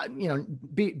not that,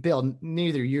 Bill,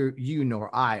 neither you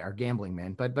nor I are gambling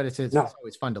men, but it's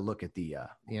always fun to look at the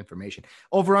information.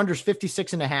 Over-under's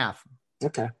 56.5.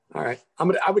 Okay. All right.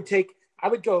 I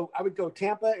would go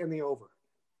Tampa and the over.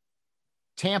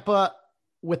 Tampa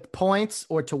with points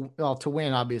or to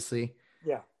win, obviously.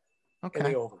 Yeah. Okay.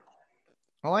 And the over.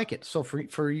 I like it. So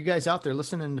for you guys out there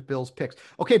listening to Bill's picks.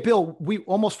 Okay, Bill, we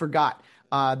almost forgot.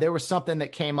 There was something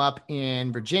that came up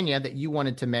in Virginia that you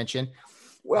wanted to mention.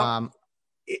 Well,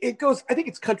 it goes, I think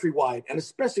it's countrywide, and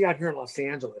especially out here in Los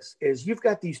Angeles, is you've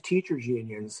got these teachers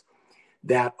unions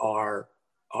that are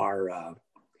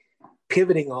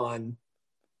pivoting on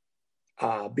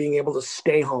being able to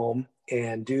stay home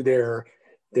and do their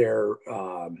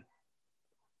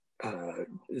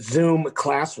Zoom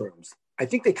classrooms. I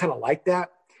think they kind of like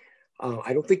that.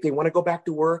 I don't think they want to go back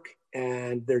to work,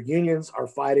 and their unions are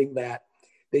fighting that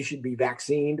they should be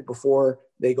vaccinated before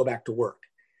they go back to work.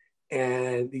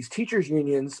 And these teachers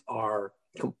unions are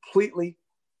completely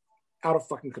out of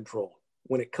fucking control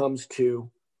when it comes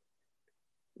to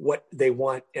what they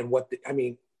want and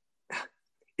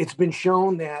it's been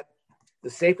shown that the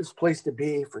safest place to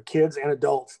be for kids and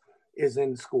adults is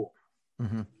in school.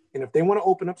 Mm-hmm. And if they want to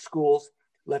open up schools,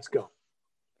 let's go.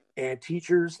 And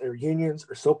teachers, their unions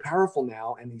are so powerful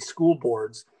now, and these school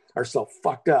boards are so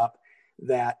fucked up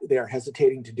that they are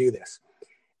hesitating to do this.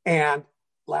 And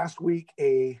last week,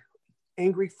 a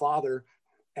angry father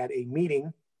at a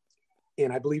meeting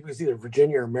in, I believe it was either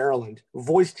Virginia or Maryland,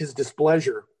 voiced his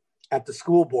displeasure at the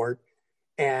school board.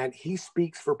 And he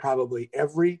speaks for probably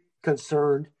every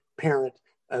concerned parent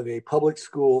of a public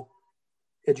school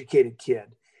educated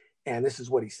kid. And this is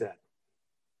what he said.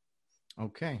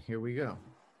 Okay, here we go.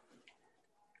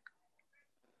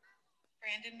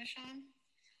 Brandon Michon?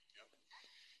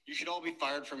 You should all be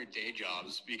fired from your day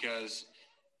jobs, because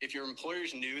if your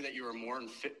employers knew that you were more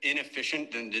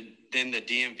inefficient than the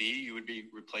DMV, you would be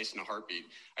replaced in a heartbeat.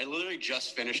 I literally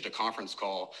just finished a conference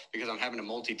call because I'm having to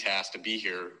multitask to be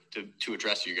here to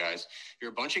address you guys. You're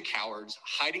a bunch of cowards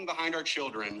hiding behind our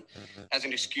children as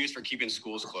an excuse for keeping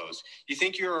schools closed. You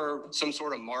think you're some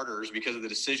sort of martyrs because of the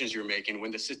decisions you're making,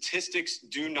 when the statistics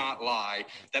do not lie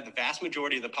that the vast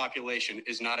majority of the population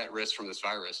is not at risk from this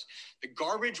virus. The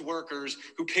garbage workers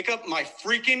who pick up my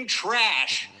freaking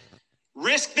trash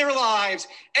risk their lives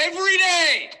every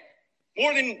day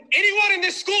more than anyone in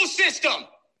this school system.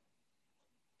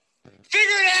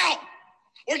 Figure it out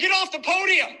or get off the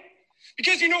podium.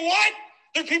 Because you know what?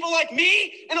 There are people like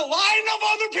me and a line of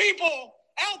other people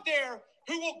out there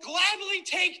who will gladly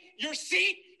take your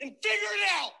seat and figure it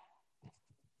out.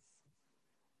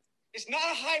 It's not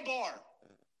a high bar.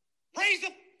 Raise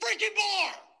the freaking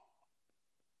bar.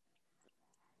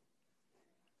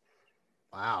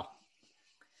 Wow.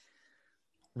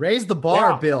 Raise the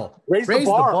bar, Yeah. Bill. Raise the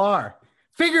bar.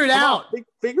 Figure it out.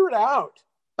 Figure it out.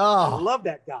 Oh, I love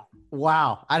that guy.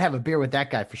 wow. I'd have a beer with that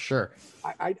guy for sure.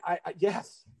 I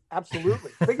yes,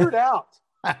 absolutely. Figure it out.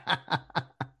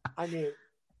 I mean,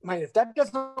 if that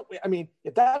doesn't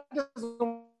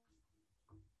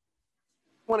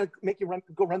want to make you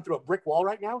run through a brick wall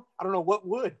right now, I don't know what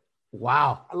would.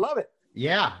 Wow. I love it.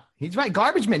 Yeah. He's right.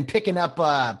 Garbage man picking up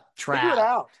trash. Figure it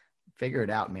out. Figure it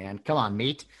out, man. Come on,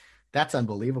 meat. That's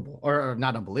unbelievable. Or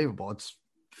not unbelievable. It's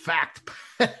fact.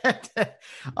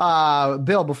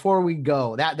 Bill, before we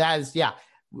go, that is, yeah,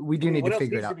 we do need to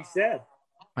figure it out. What else needs to be said?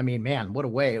 I mean, man,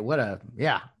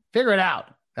 figure it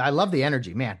out. I love the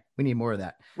energy, man. We need more of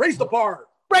that. Raise the bar.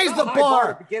 Raise the Not a high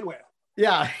bar. to begin with.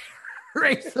 Yeah.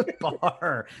 Raise the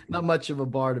bar. Not much of a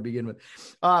bar to begin with.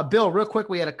 Bill, real quick,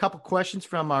 we had a couple questions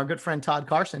from our good friend Todd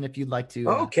Carson. If you'd like to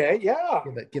Okay, yeah.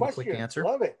 give a quick answer.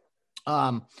 Love it.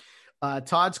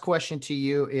 Todd's question to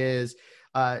you is,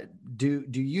 do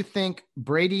you think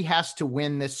Brady has to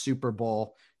win this Super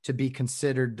Bowl to be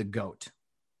considered the GOAT?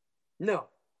 No.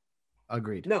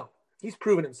 Agreed. No. He's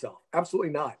proven himself.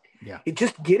 Absolutely not. Yeah.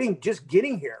 Just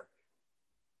getting here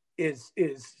is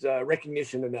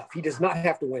recognition enough. He does not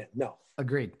have to win. No.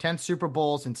 Agreed. 10 Super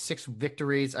Bowls and 6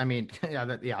 victories. I mean,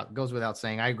 it goes without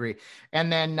saying. I agree.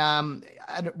 And then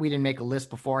we didn't make a list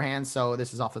beforehand, so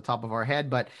this is off the top of our head,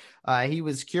 but he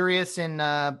was curious in,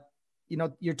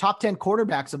 your top 10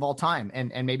 quarterbacks of all time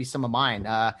and maybe some of mine.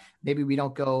 Maybe we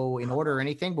don't go in order or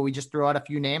anything, but we just throw out a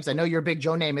few names. I know you're a big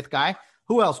Joe Namath guy,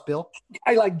 Who else, Bill?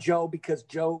 I like Joe because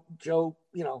Joe,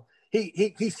 you know,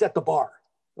 he set the bar.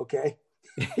 Okay.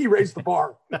 He raised the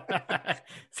bar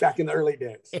back in the early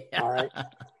days. Yeah. All right.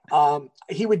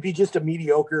 He would be just a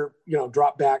mediocre, you know,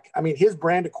 drop back. I mean, his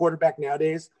brand of quarterback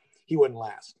nowadays, he wouldn't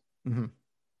last. Mm-hmm.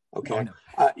 Okay. Oh, no.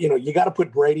 You know, you got to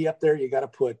put Brady up there. You got to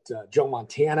put Joe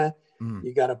Montana. Mm.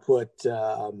 You got to put,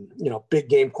 you know, big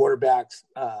game quarterbacks.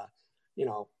 You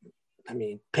know, I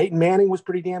mean, Peyton Manning was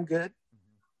pretty damn good.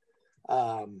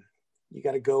 You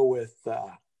got to go with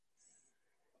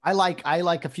I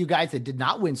like a few guys that did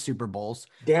not win Super Bowls.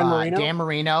 Dan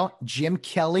Marino, Jim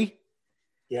Kelly.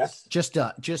 Yes. Just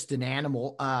an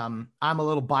animal. I'm a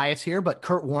little biased here, but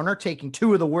Kurt Warner taking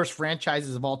two of the worst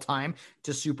franchises of all time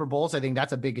to Super Bowls. I think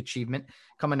that's a big achievement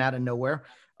coming out of nowhere.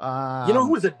 You know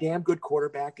who was a damn good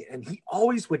quarterback, and he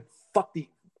always would fuck the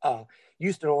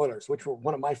Houston Oilers, which were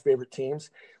one of my favorite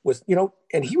teams, was, you know,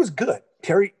 and he was good.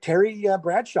 Terry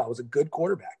Bradshaw was a good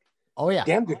quarterback. Oh yeah.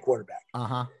 Damn good quarterback.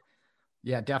 Uh-huh.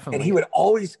 Yeah, definitely. And he would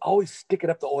always stick it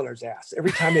up the Oilers' ass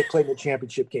every time they played in the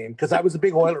championship game, because I was a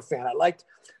big Oiler fan. I liked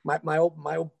my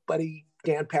old buddy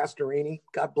Dan Pastorini.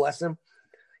 God bless him.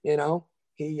 You know,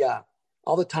 he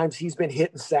all the times he's been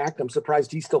hit and sacked, I'm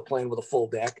surprised he's still playing with a full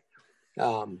deck.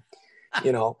 You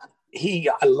know,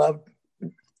 I loved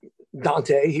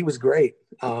Dante. He was great.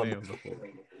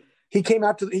 He came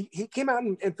out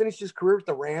and finished his career with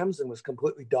the Rams and was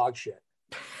completely dog shit.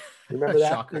 Remember that?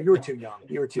 Shocker. No, you were too young.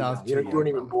 You weren't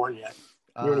even born yet.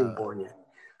 But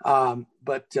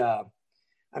I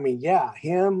mean, yeah,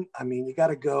 him. I mean, you got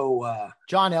to go.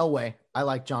 John Elway. I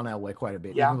like John Elway quite a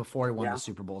bit. Yeah. Even before he won the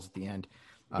Super Bowls at the end.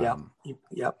 John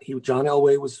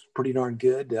Elway was pretty darn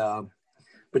good.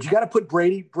 But you got to put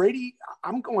Brady.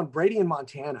 I'm going Brady and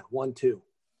Montana 1-2.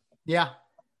 Yeah.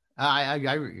 I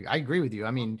agree with you.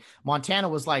 I mean, Montana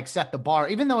was like set the bar,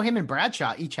 even though him and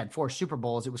Bradshaw each had 4 Super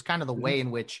Bowls. It was kind of the way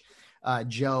in which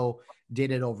Joe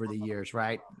did it over the years,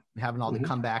 right? Having all the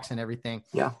comebacks and everything.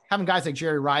 Yeah. Having guys like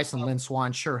Jerry Rice and Lynn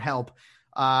Swann sure help.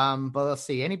 But let's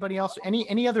see, anybody else,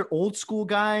 any other old school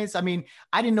guys? I mean,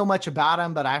 I didn't know much about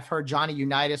him, but I've heard Johnny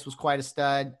Unitas was quite a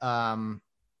stud.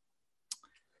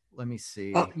 Let me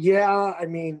see. Yeah. I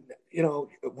mean, you know,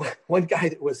 one guy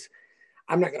that was,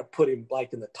 I'm not going to put him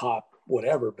like in the top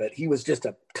whatever, but he was just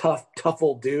a tough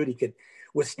old dude. He could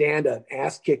withstand an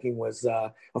ass kicking, was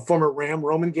a former Ram,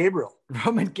 Roman Gabriel.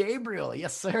 Roman Gabriel.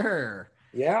 Yes, sir.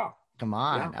 Yeah. Come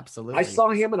on. Yeah. Absolutely. I saw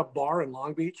him in a bar in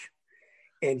Long Beach,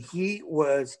 and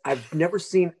I've never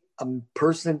seen a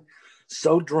person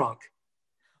so drunk,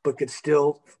 but could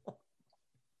still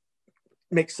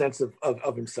make sense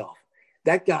of himself.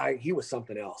 That guy, he was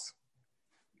something else.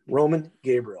 Roman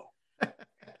Gabriel.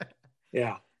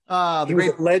 Yeah. He was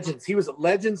at Legends. He was at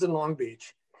Legends in Long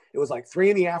Beach. It was like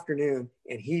 3 PM,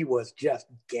 and he was just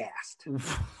gassed.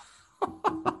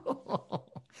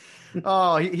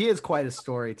 Oh, he is quite a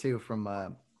story too.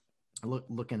 From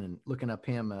looking up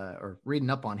him or reading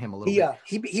up on him a little bit.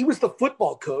 He was the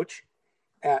football coach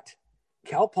at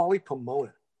Cal Poly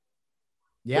Pomona.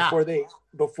 Yeah.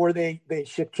 Before they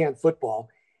shit canned football,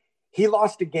 he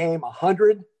lost a game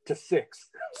 100-6.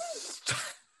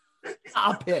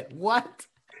 Stop it! What?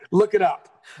 Look it up.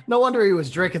 No wonder he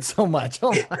was drinking so much.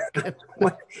 Oh my God.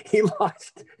 He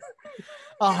lost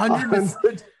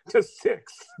 100-6.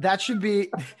 That should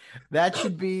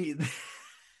be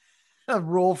a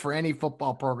rule for any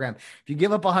football program. If you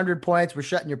give up 100 points, we're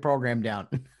shutting your program down.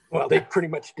 Well, they pretty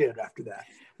much did after that.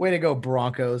 Way to go,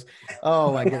 Broncos.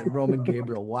 Oh my God, Roman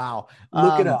Gabriel. Wow.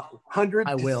 Look it up. 100-6.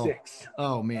 I will.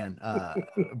 Oh man.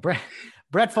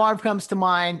 Brett Favre comes to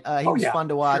mind. He was fun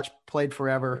to watch, played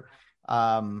forever.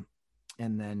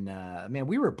 And then, man,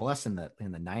 we were blessed in the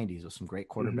 90s with some great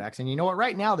quarterbacks. And you know what?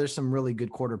 Right now, there's some really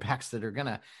good quarterbacks that are going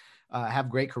to have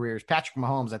great careers. Patrick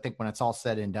Mahomes, I think when it's all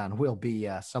said and done, will be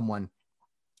someone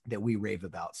that we rave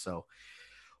about. So,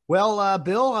 well,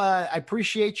 Bill, I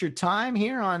appreciate your time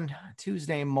here on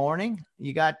Tuesday morning.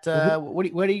 You got what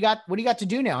do you got to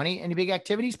do now? Any big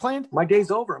activities planned? My day's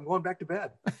over. I'm going back to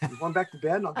bed. And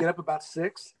I'll get up about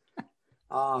 6.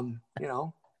 You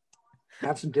know,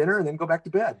 have some dinner and then go back to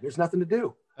bed. There's nothing to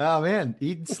do. Oh man,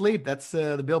 eat and sleep. That's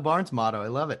the Bill Barnes motto. I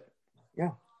love it.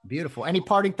 Yeah. Beautiful. Any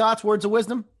parting thoughts, words of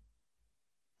wisdom?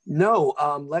 No.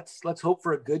 Let's hope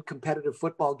for a good competitive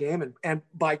football game. And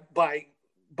by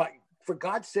for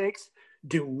God's sakes,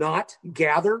 do not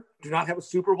gather. Do not have a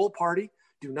Super Bowl party.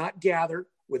 Do not gather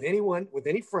with anyone, with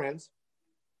any friends.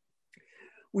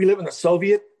 We live in the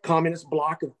Soviet communist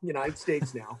bloc of the United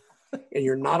States now, and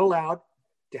you're not allowed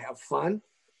to have fun,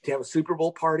 to have a Super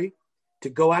Bowl party, to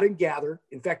go out and gather.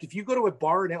 In fact, if you go to a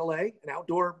bar in LA, an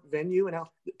outdoor venue, and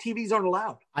TVs aren't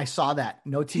allowed. I saw that.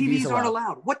 No TVs aren't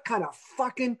allowed. What kind of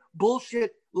fucking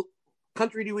bullshit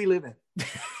country do we live in?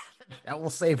 That will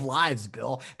save lives,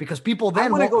 Bill, because people then I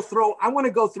want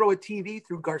to go throw a TV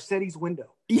through Garcetti's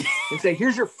window and say,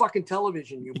 "Here's your fucking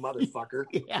television, you motherfucker.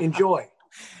 Yeah. Enjoy."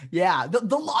 Yeah,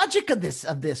 the logic of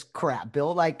this crap,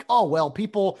 Bill, like, oh well,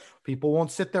 people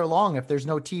won't sit there long if there's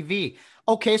no TV.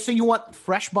 Okay, so you want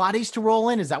fresh bodies to roll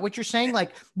in? Is that what you're saying?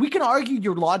 Like, we can argue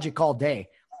your logic all day.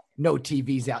 No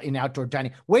TVs out in outdoor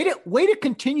dining. Way to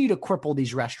continue to cripple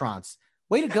these restaurants.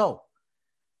 Way to go.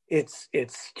 There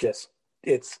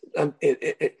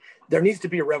needs to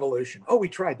be a revolution. Oh, we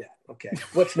tried that. Okay,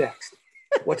 what's next?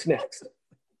 What's next?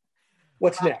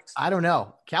 I don't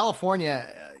know. California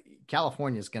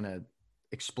is going to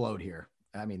explode here.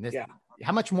 I mean, this. Yeah.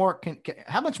 How much more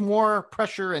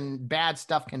pressure and bad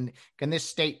stuff can this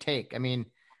state take? I mean,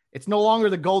 it's no longer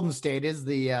the Golden State, is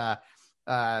the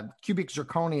cubic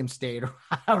zirconium state, or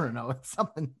I don't know, it's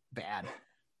something bad.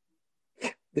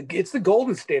 It's the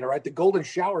Golden State, all right, the Golden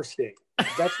Shower State.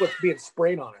 That's what's being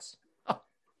sprayed on us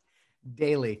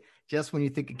daily. Just when you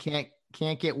think it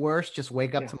can't get worse, just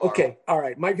wake up tomorrow. Okay, all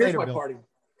right. Here's my party.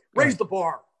 Raise the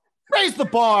bar. Raise the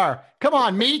bar. Come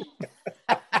on, meat.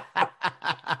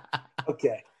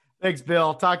 Okay. Thanks,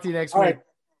 Bill. Talk to you next week.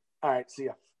 All right. See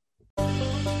ya.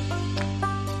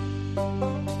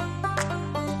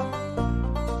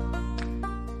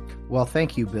 Well,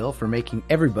 thank you, Bill, for making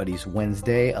everybody's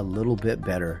Wednesday a little bit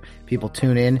better. People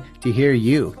tune in to hear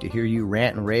you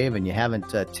rant and rave, and you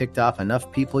haven't ticked off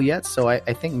enough people yet. So I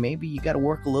think maybe you got to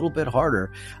work a little bit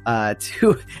harder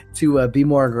to be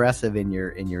more aggressive in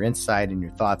your insight and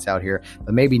your thoughts out here.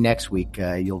 But maybe next week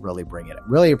you'll really bring it.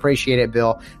 Really appreciate it,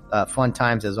 Bill. Fun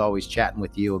times as always chatting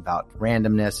with you about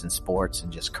randomness and sports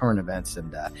and just current events.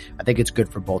 And I think it's good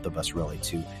for both of us really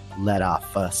to let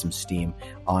off some steam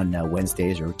on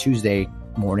Wednesdays or Tuesday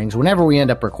mornings, whenever we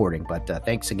end up recording. But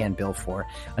thanks again, Bill, for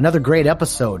another great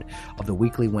episode of the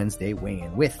Weekly Wednesday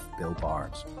Weigh-In with Bill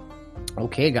Barnes.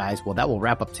 Okay, guys. Well, that will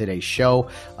wrap up today's show.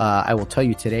 I will tell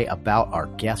you today about our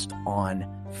guest on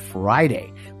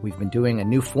Friday. We've been doing a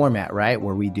new format, right,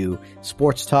 where we do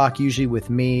sports talk, usually with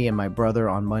me and my brother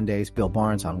on Mondays. Bill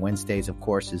Barnes on Wednesdays, of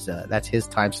course, that's his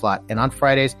time slot. And on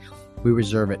Fridays, we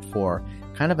reserve it for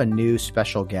kind of a new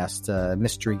special guest,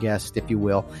 mystery guest, if you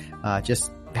will,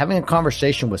 just having a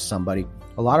conversation with somebody.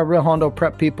 A lot of Real Hondo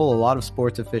Prep people, a lot of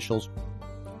sports officials.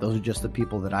 Those are just the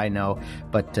people that I know.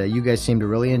 But you guys seem to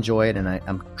really enjoy it, and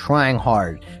I'm trying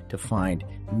hard to find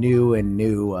new,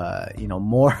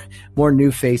 more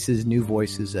new faces, new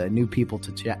voices, new people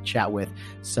to chat with.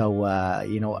 So,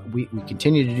 we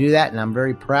continue to do that, and I'm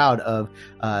very proud of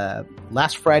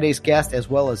last Friday's guest as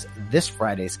well as this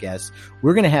Friday's guest.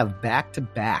 We're going to have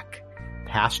back-to-back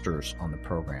pastors on the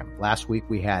program. Last week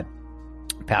we had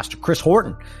Pastor Chris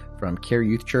Horton from Care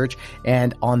Youth Church,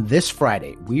 and on this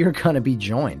Friday we are going to be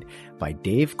joined by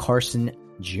Dave Carson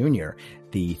Jr.,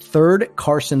 the third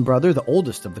Carson brother, the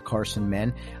oldest of the Carson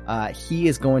men. He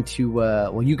is going to,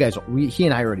 he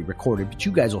and I already recorded, but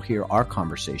you guys will hear our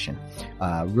conversation.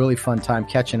 Really fun time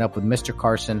catching up with Mr.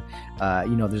 Carson.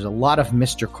 There's a lot of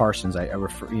Mr. Carsons. I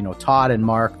refer, Todd and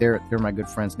Mark, they're my good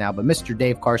friends now, but Mr.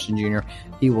 Dave Carson Jr.,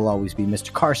 he will always be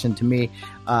Mr. Carson to me.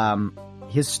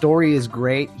 His story is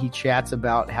great. He chats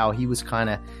about how he was kind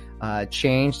of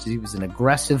changed. He was an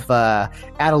aggressive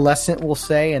adolescent, we'll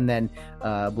say, and then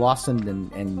blossomed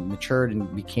and matured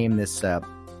and became this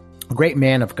great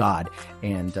man of God,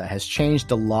 and has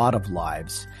changed a lot of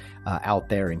lives out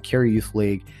there in Care Youth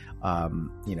League.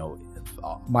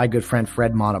 My good friend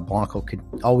Fred Monteblanco could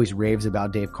always raves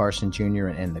about Dave Carson Jr.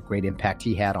 and the great impact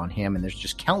he had on him. And there's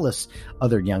just countless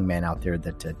other young men out there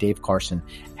that Dave Carson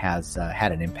has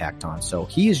had an impact on. So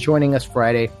he is joining us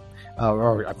Friday.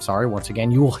 Once again,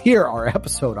 you will hear our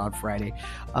episode on Friday.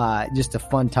 Just a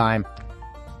fun time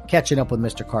catching up with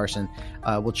Mr. Carson.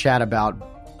 We'll chat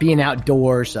about being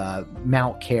outdoors,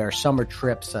 Mount Care, summer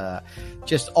trips,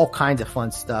 just all kinds of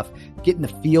fun stuff, getting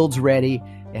the fields ready,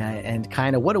 and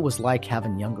kind of what it was like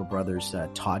having younger brothers,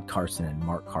 Todd Carson and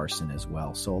Mark Carson as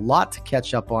well. So a lot to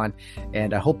catch up on,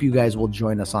 and I hope you guys will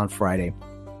join us on Friday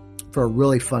for a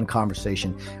really fun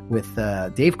conversation with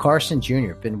Dave Carson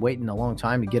Jr. Been waiting a long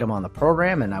time to get him on the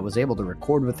program, and I was able to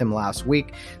record with him last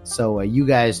week. So you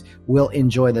guys will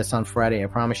enjoy this on Friday. I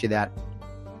promise you that.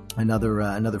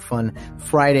 Another fun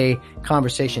Friday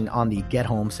conversation on the Get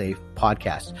Home Safe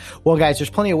podcast. Well, guys, there's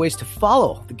plenty of ways to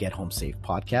follow the Get Home Safe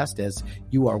podcast, as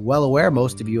you are well aware,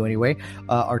 most of you anyway.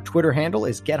 Our Twitter handle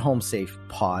is Get Home Safe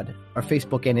Pod. Our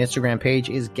Facebook and Instagram page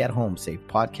is Get Home Safe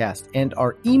Podcast. And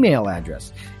our email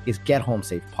address is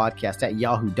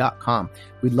gethomesafepodcast@yahoo.com.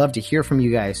 We'd love to hear from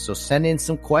you guys. So send in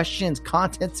some questions,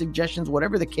 content suggestions,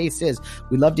 whatever the case is.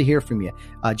 We'd love to hear from you.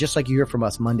 Just like you hear from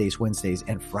us Mondays, Wednesdays,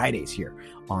 and Fridays here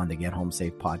on the Get Home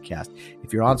Safe Podcast.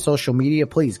 If you're on social media,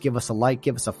 please give us a like,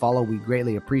 give us a follow. We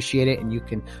greatly appreciate it. And you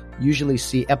can usually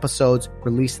see episodes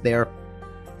released there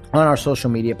on our social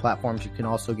media platforms. You can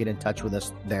also get in touch with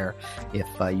us there if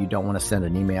you don't want to send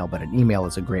an email, but an email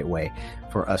is a great way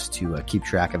for us to keep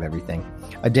track of everything.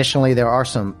 Additionally, there are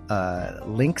some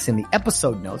links in the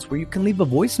episode notes where you can leave a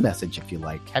voice message if you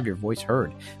like, have your voice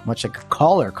heard, much like a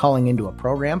caller calling into a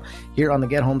program here on the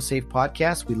Get Home Safe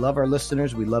Podcast. We love our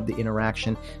listeners. We love the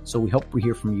interaction. So we hope we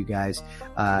hear from you guys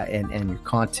and your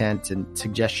content and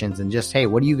suggestions, and just, hey,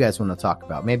 what do you guys want to talk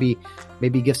about? Maybe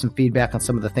give some feedback on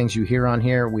some of the things you hear on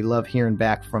here. We love hearing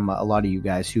back from a lot of you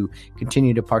guys who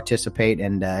continue to participate,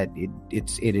 and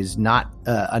it is not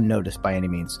unnoticed by any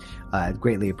means.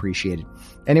 Greatly appreciated.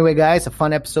 Anyway, guys, a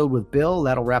fun episode with Bill.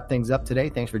 That'll wrap things up today.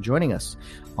 Thanks for joining us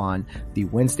on the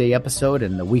Wednesday episode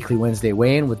and the weekly Wednesday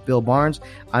weigh-in with Bill Barnes.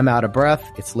 I'm out of breath.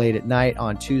 It's late at night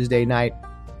on Tuesday night.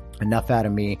 Enough out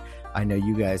of me. I know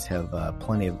you guys have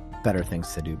plenty of better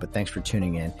things to do, but thanks for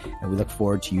tuning in, and we look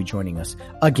forward to you joining us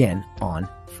again on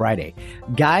Friday.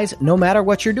 Guys, no matter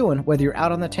what you're doing, whether you're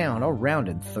out on the town or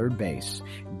rounding third base,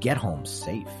 get home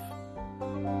safe.